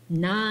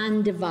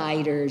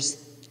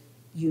 non-dividers,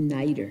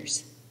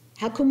 uniters?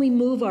 How can we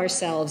move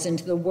ourselves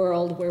into the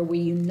world where we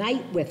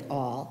unite with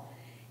all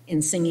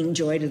in singing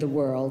joy to the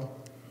world?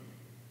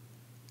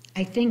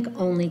 I think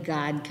only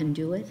God can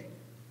do it.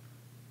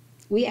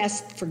 We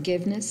ask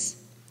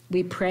forgiveness.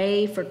 We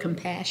pray for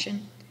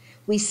compassion.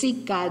 We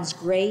seek God's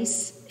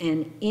grace,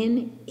 and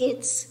in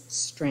its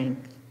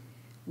strength,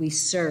 we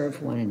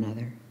serve one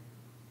another,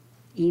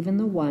 even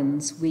the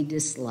ones we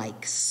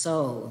dislike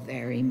so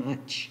very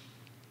much.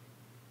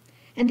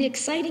 And the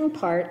exciting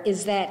part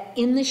is that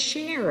in the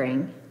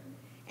sharing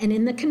and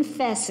in the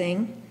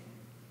confessing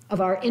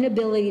of our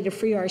inability to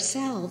free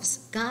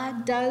ourselves,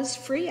 God does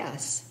free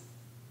us.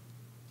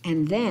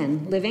 And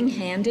then, living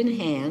hand in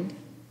hand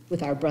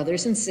with our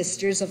brothers and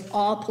sisters of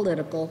all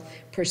political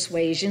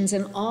persuasions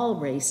and all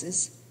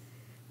races,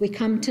 we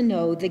come to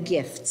know the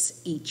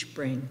gifts each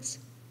brings.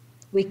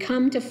 We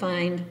come to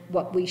find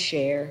what we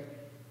share,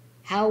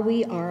 how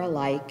we are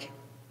alike,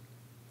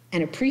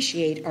 and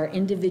appreciate our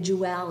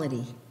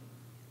individuality.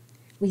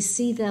 We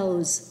see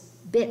those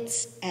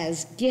bits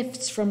as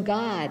gifts from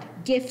God,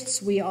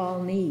 gifts we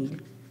all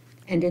need.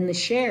 And in the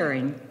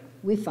sharing,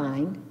 we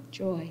find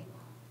joy.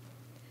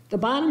 The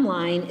bottom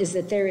line is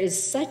that there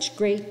is such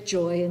great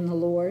joy in the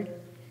Lord.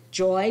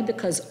 Joy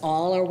because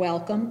all are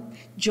welcome.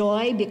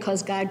 Joy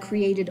because God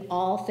created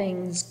all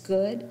things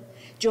good.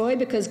 Joy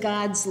because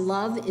God's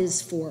love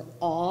is for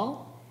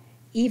all,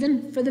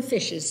 even for the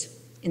fishes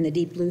in the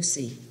deep blue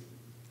sea.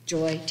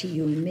 Joy to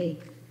you and me.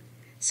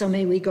 So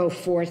may we go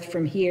forth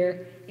from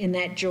here in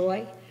that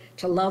joy,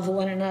 to love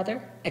one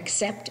another,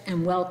 accept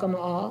and welcome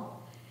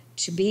all,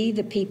 to be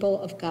the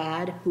people of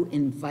God who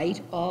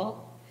invite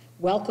all,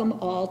 welcome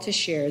all to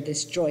share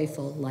this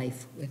joyful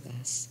life with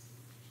us.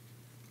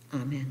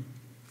 Amen.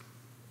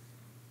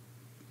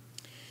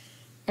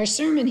 Our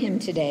sermon hymn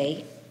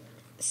today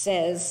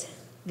says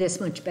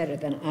this much better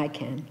than I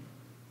can.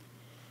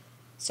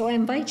 So I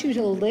invite you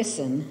to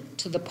listen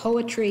to the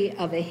poetry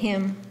of a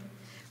hymn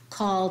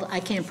called, I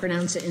can't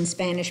pronounce it in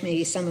Spanish,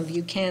 maybe some of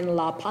you can,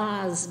 La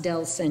Paz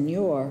del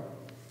Señor,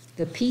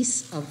 the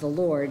peace of the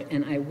Lord,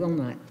 and I will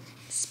not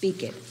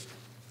speak it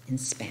in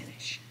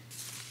Spanish.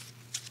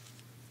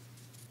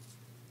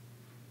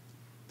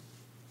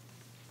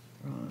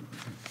 Wrong.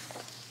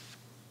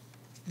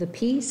 The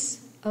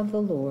peace of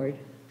the Lord,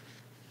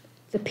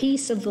 the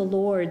peace of the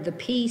Lord, the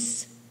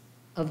peace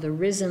of the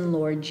risen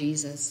Lord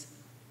Jesus.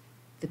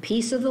 The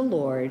peace of the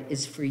Lord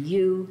is for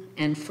you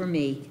and for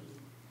me,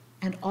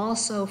 and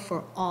also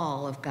for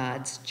all of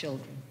God's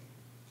children.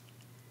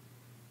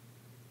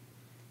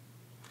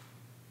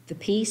 The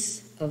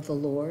peace of the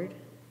Lord,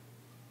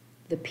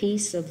 the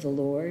peace of the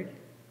Lord,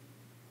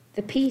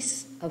 the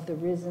peace of the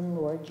risen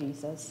Lord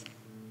Jesus.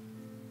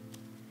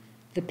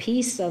 The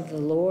peace of the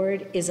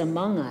Lord is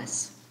among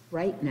us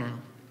right now.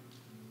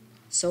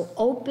 So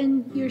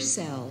open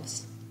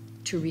yourselves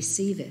to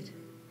receive it.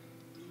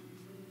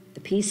 The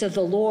peace of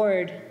the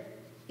Lord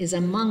is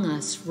among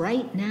us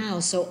right now,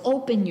 so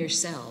open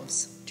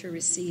yourselves to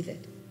receive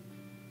it.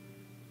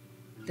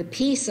 The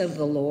peace of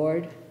the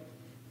Lord,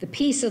 the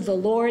peace of the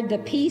Lord, the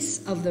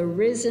peace of the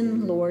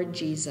risen Lord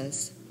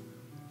Jesus.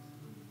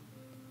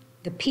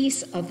 The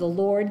peace of the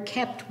Lord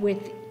kept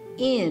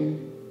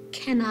within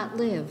cannot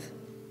live.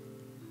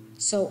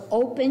 So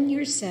open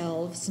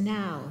yourselves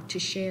now to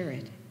share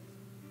it.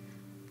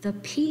 The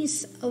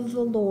peace of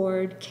the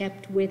Lord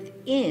kept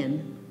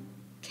within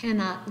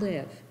cannot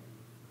live.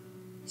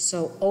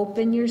 So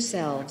open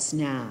yourselves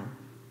now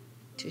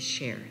to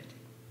share it.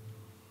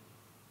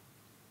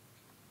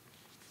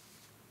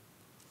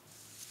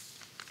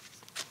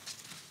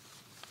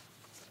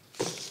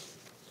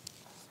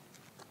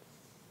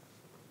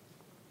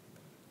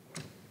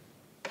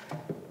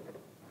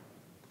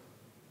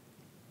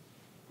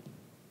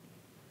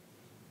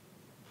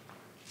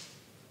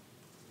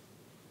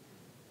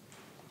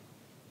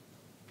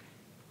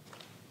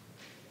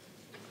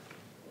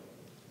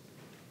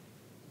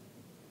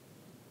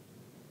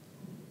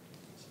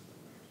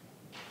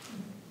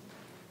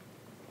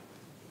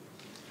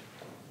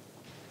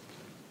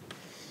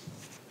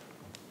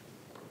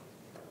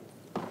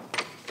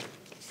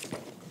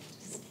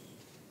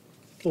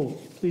 Oh,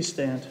 please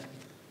stand.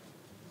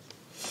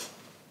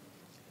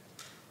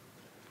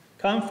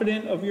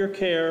 Confident of your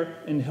care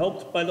and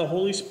helped by the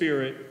Holy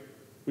Spirit,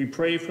 we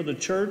pray for the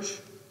church,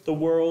 the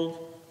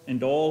world,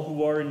 and all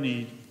who are in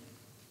need.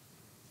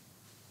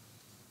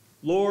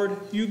 Lord,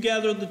 you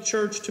gather the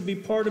church to be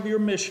part of your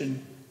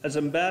mission as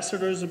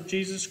ambassadors of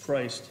Jesus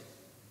Christ.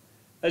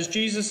 As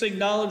Jesus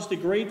acknowledged the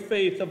great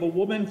faith of a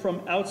woman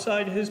from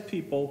outside his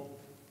people,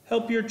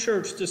 help your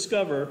church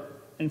discover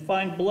and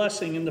find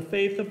blessing in the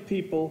faith of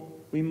people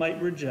we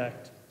might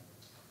reject.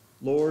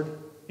 Lord,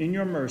 in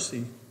your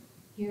mercy,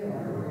 Hear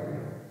our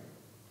prayer.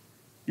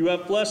 you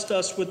have blessed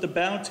us with the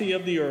bounty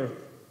of the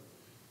earth.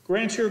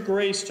 Grant your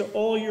grace to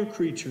all your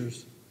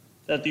creatures,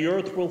 that the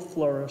earth will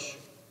flourish.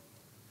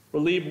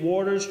 Relieve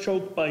waters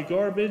choked by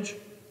garbage,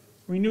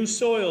 renew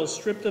soil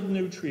stripped of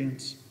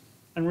nutrients,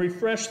 and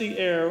refresh the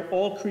air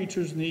all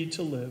creatures need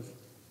to live.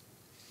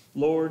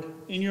 Lord,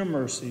 in your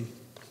mercy,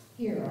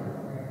 Hear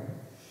our prayer.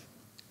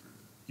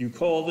 you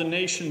call the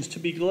nations to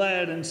be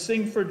glad and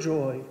sing for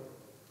joy.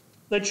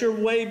 Let your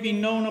way be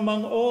known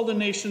among all the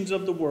nations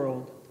of the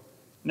world,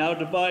 now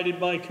divided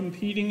by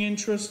competing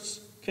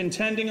interests,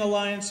 contending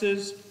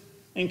alliances,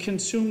 and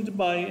consumed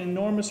by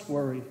enormous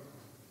worry.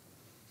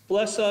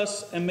 Bless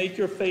us and make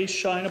your face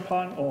shine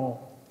upon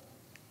all.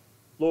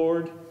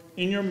 Lord,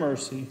 in your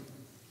mercy,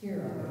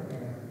 Hear our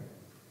prayer.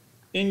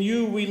 in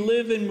you we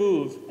live and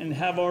move and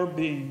have our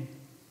being.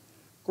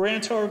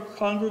 Grant our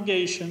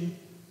congregation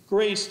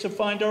grace to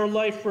find our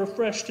life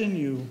refreshed in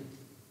you.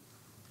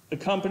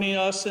 Accompany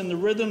us in the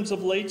rhythms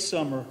of late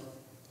summer.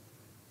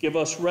 Give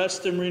us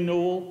rest and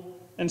renewal,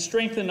 and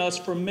strengthen us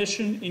for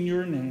mission in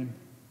your name.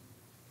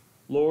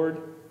 Lord,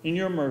 in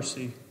your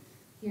mercy,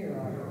 Hear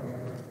our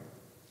prayer.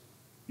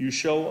 you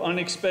show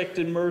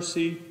unexpected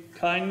mercy,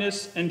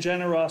 kindness, and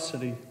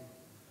generosity.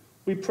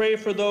 We pray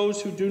for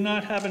those who do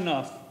not have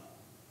enough,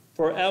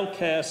 for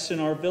outcasts in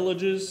our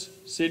villages,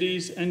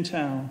 cities, and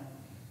town,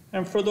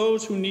 and for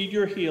those who need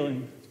your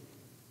healing,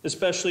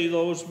 especially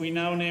those we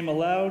now name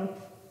aloud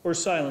or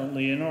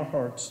silently in our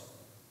hearts.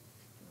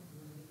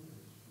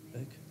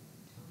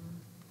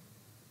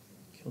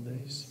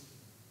 Kildays.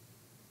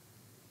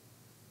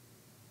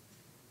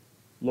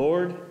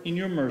 Lord, in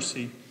your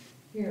mercy,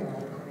 Hear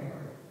our prayer.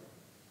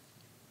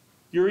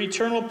 your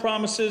eternal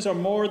promises are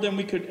more than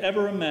we could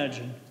ever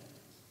imagine.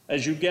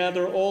 As you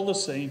gather all the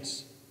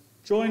saints,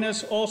 join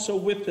us also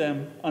with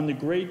them on the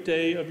great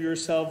day of your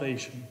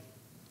salvation.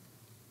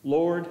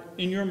 Lord,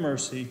 in your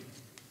mercy,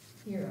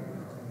 Hear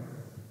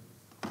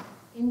our prayer.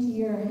 Into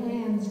your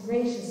hands,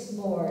 gracious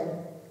Lord,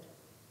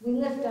 we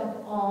lift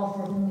up all for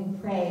whom we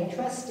pray,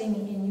 trusting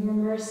in your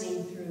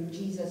mercy through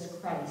Jesus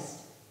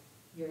Christ,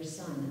 your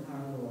Son,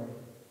 our Lord.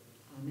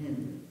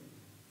 Amen.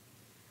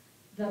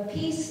 The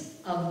peace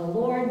of the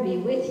Lord be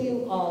with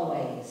you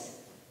always.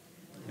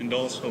 and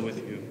also with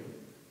you.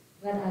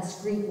 Let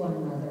us greet one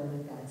another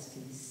with God's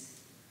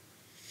peace.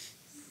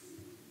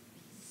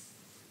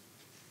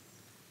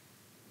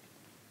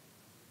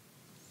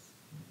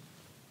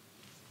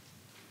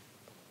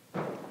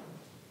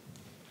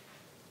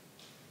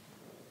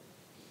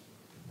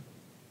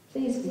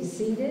 Please be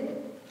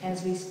seated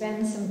as we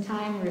spend some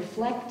time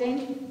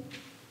reflecting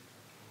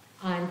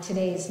on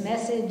today's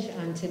message,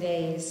 on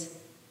today's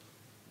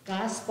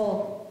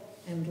gospel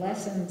and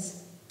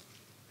lessons,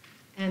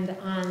 and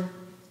on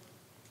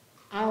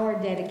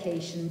our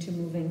dedication to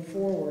moving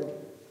forward,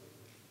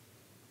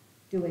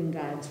 doing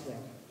God's will.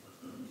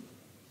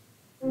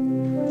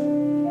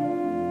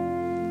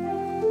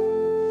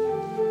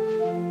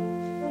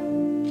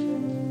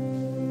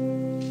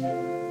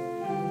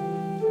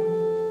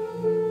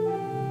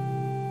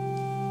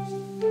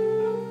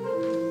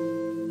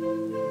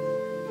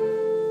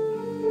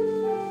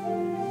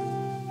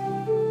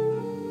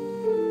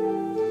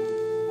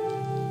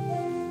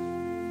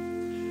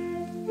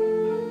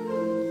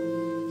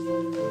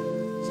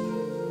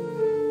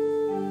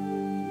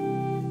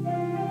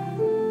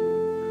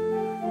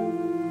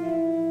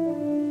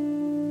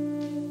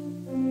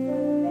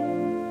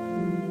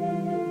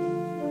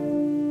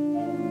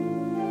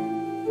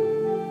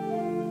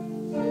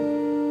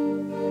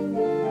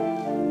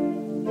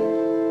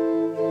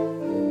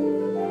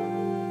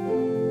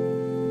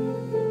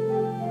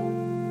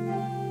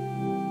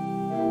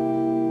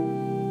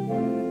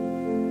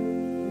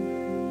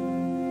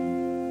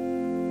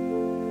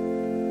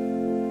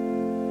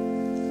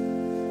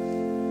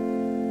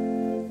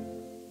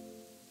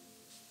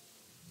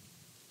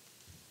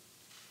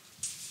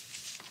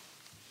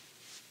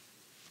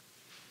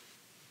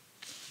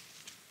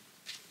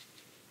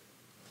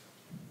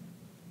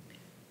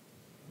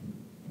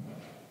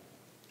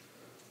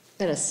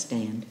 Let us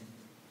stand.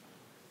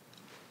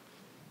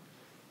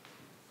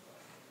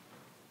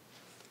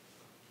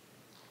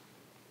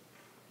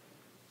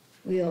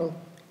 We'll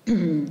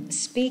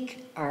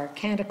speak our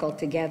canticle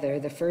together,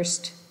 the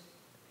first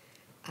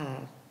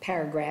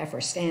paragraph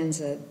or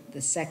stanza,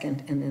 the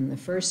second, and then the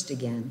first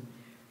again,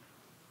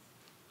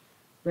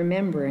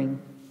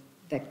 remembering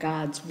that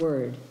God's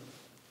word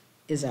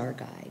is our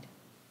guide.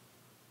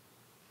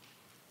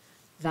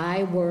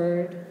 Thy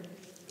word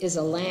is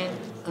a lamp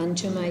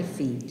unto my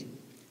feet,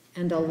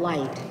 and a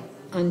light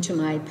unto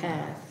my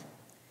path.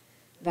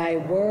 Thy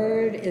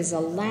word is a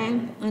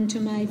lamp unto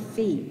my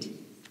feet,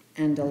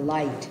 and a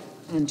light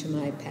unto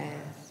my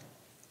path.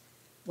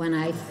 When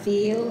I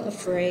feel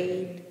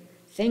afraid,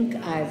 think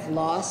I've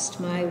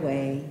lost my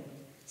way,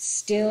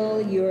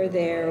 still you're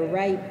there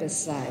right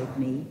beside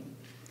me,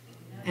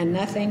 and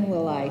nothing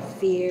will I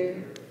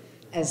fear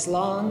as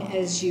long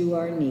as you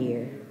are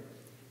near.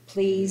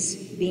 Please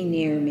be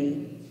near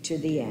me to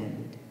the end.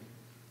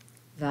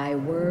 Thy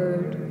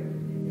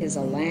word is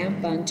a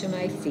lamp unto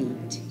my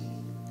feet,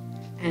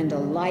 and a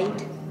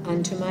light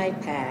unto my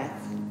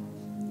path.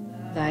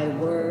 Thy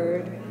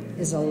word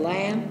is a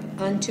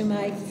lamp unto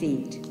my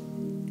feet,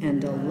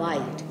 and a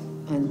light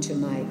unto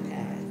my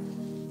path.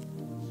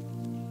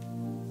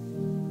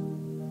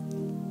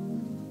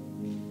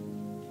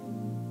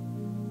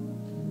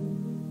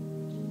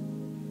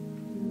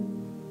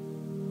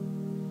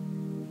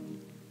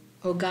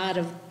 O God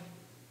of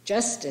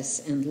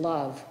justice and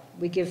love,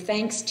 we give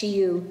thanks to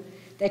you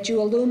that you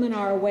illumine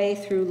our way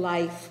through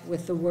life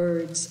with the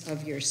words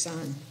of your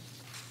Son.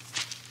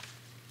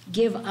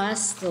 Give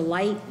us the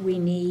light we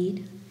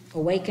need,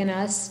 awaken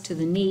us to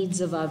the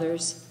needs of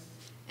others,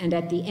 and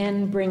at the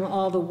end bring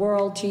all the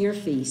world to your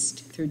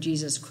feast through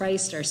Jesus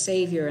Christ, our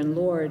Savior and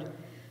Lord,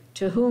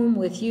 to whom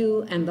with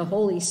you and the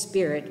Holy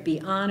Spirit be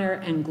honor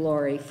and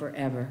glory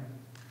forever.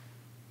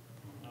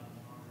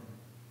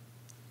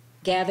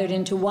 Gathered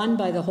into one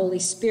by the Holy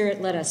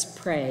Spirit, let us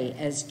pray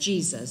as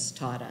Jesus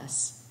taught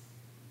us.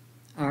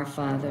 Our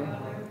Father,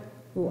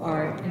 who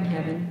art in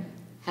heaven,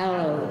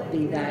 hallowed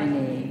be thy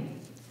name.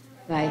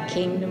 Thy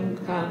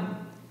kingdom come,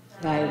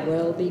 thy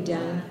will be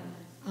done,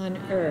 on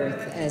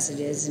earth as it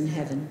is in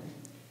heaven.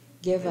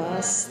 Give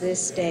us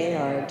this day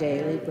our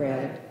daily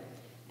bread,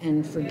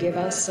 and forgive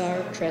us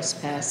our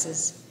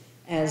trespasses,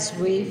 as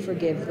we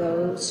forgive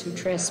those who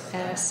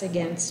trespass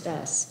against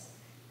us.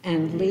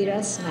 And lead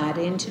us not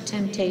into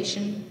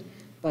temptation,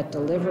 but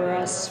deliver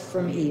us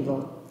from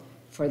evil.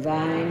 For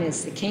thine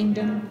is the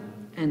kingdom,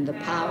 and the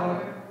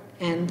power,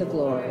 and the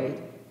glory,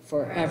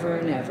 forever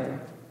and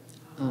ever.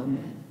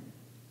 Amen.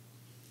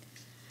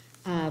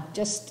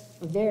 Just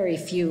very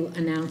few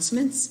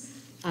announcements.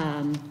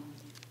 I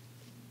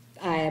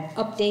have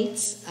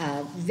updates.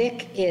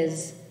 Vic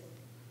is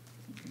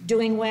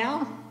doing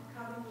well.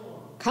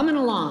 Coming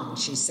along,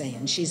 she's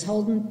saying. She's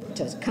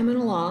coming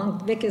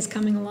along. Vic is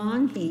coming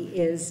along. He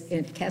is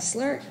in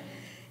Kessler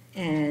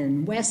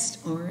and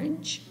West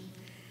Orange.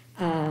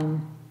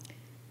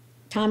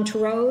 Tom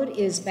Terode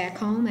is back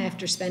home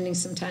after spending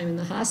some time in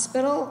the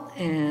hospital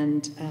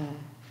and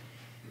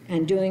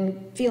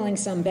feeling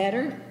some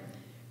better.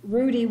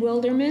 Rudy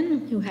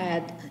Wilderman, who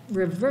had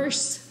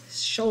reverse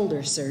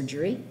shoulder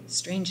surgery,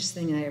 strangest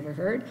thing I ever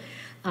heard,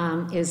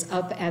 is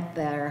up at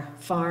their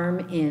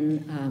farm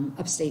in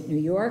upstate New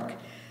York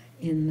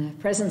in the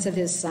presence of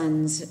his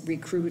sons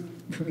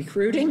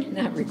recruiting.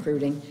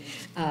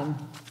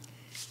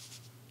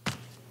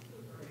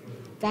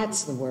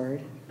 That's the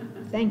word.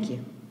 Thank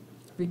you.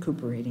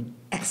 Recuperating.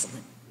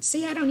 Excellent.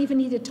 See, I don't even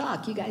need to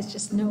talk. You guys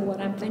just know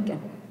what I'm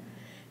thinking.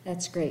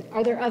 That's great.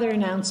 Are there other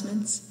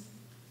announcements?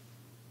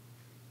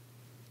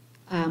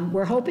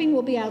 We're hoping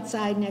we'll be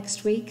outside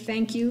next week.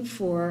 Thank you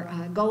for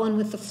going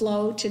with the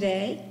flow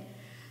today.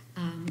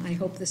 I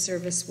hope the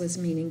service was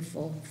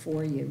meaningful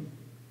for you.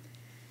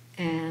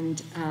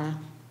 And I'm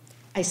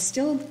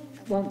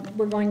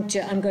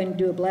going to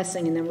do a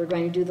blessing, and then we're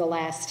going to do the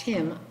last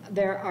hymn.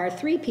 There are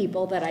 3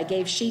 people that I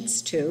gave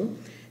sheets to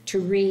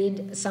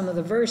read some of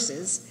the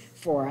verses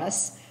for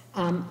us,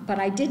 but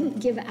I didn't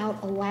give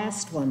out a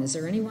last one. Is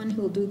there anyone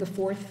who will do the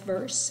 4th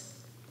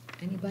verse?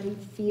 Anybody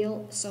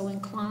feel so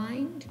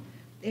inclined?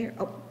 There.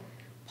 Oh,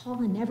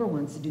 Paula never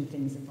wants to do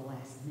things at the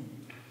last minute.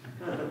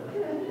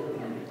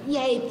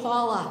 Yay,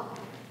 Paula.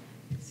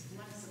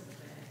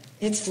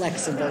 It's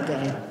flexible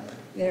day.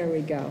 There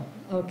we go.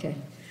 Okay.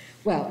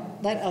 Well,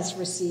 let us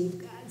receive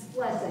God's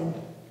blessing.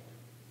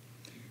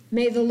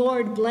 May the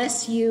Lord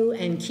bless you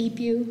and keep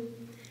you.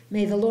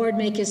 May the Lord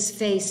make his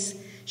face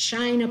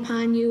shine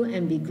upon you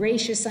and be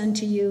gracious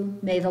unto you.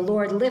 May the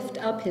Lord lift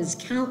up his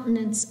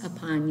countenance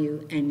upon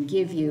you and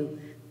give you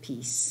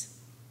peace.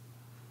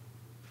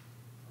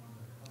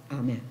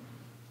 Amen.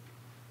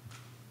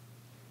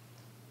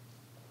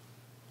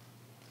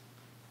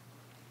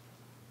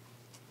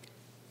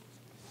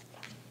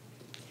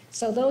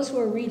 So those who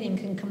are reading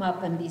can come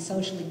up and be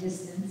socially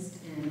distanced,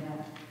 and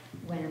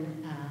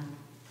when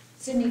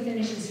Sydney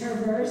finishes her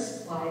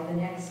verse, why the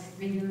next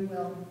reader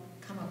will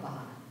come up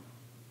behind.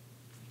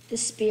 The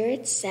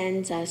Spirit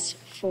sends us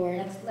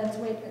for... Let's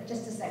wait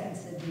just a second,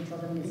 Sydney, until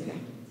the music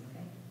begins,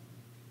 okay?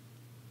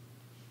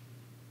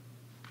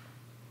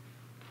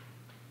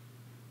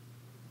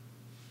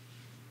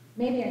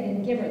 Maybe I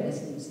didn't give her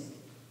this music.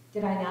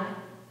 Did I not?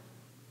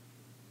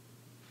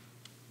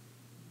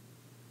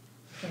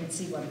 Can't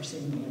see what her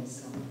signal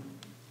is. So.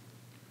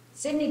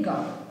 Sydney,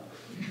 go.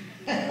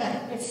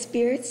 The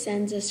Spirit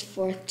sends us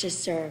forth to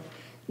serve.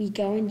 We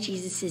go in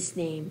Jesus'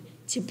 name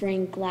to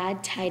bring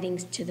glad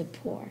tidings to the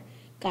poor.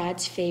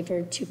 God's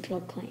favor to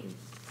proclaim.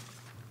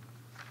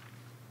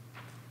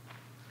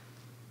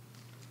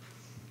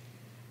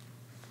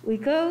 We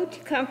go to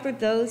comfort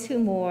those who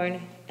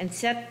mourn and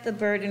set the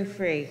burden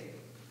free.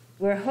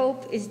 Where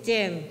hope is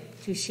dim,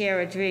 to share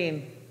a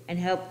dream and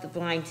help the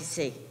blind to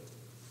see.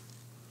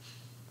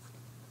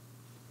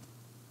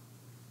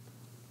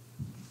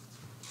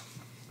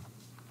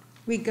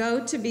 We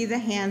go to be the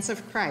hands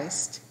of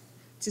Christ,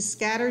 to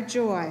scatter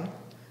joy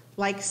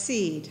like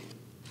seed,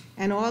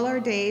 and all our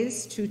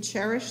days to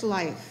cherish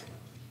life,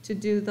 to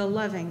do the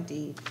loving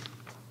deed.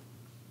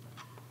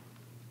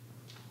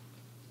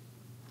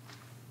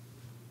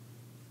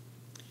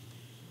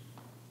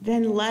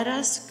 Then let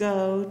us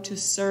go to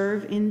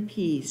serve in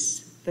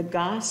peace, the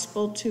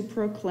gospel to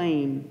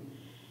proclaim.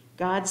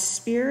 God's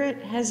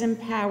Spirit has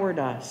empowered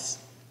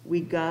us.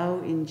 We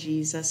go in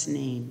Jesus'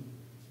 name.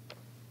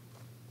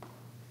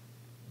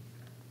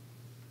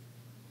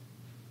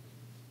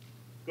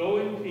 Go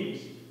in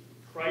peace.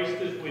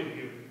 Christ is with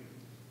you.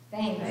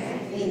 Thanks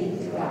be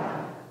to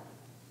God.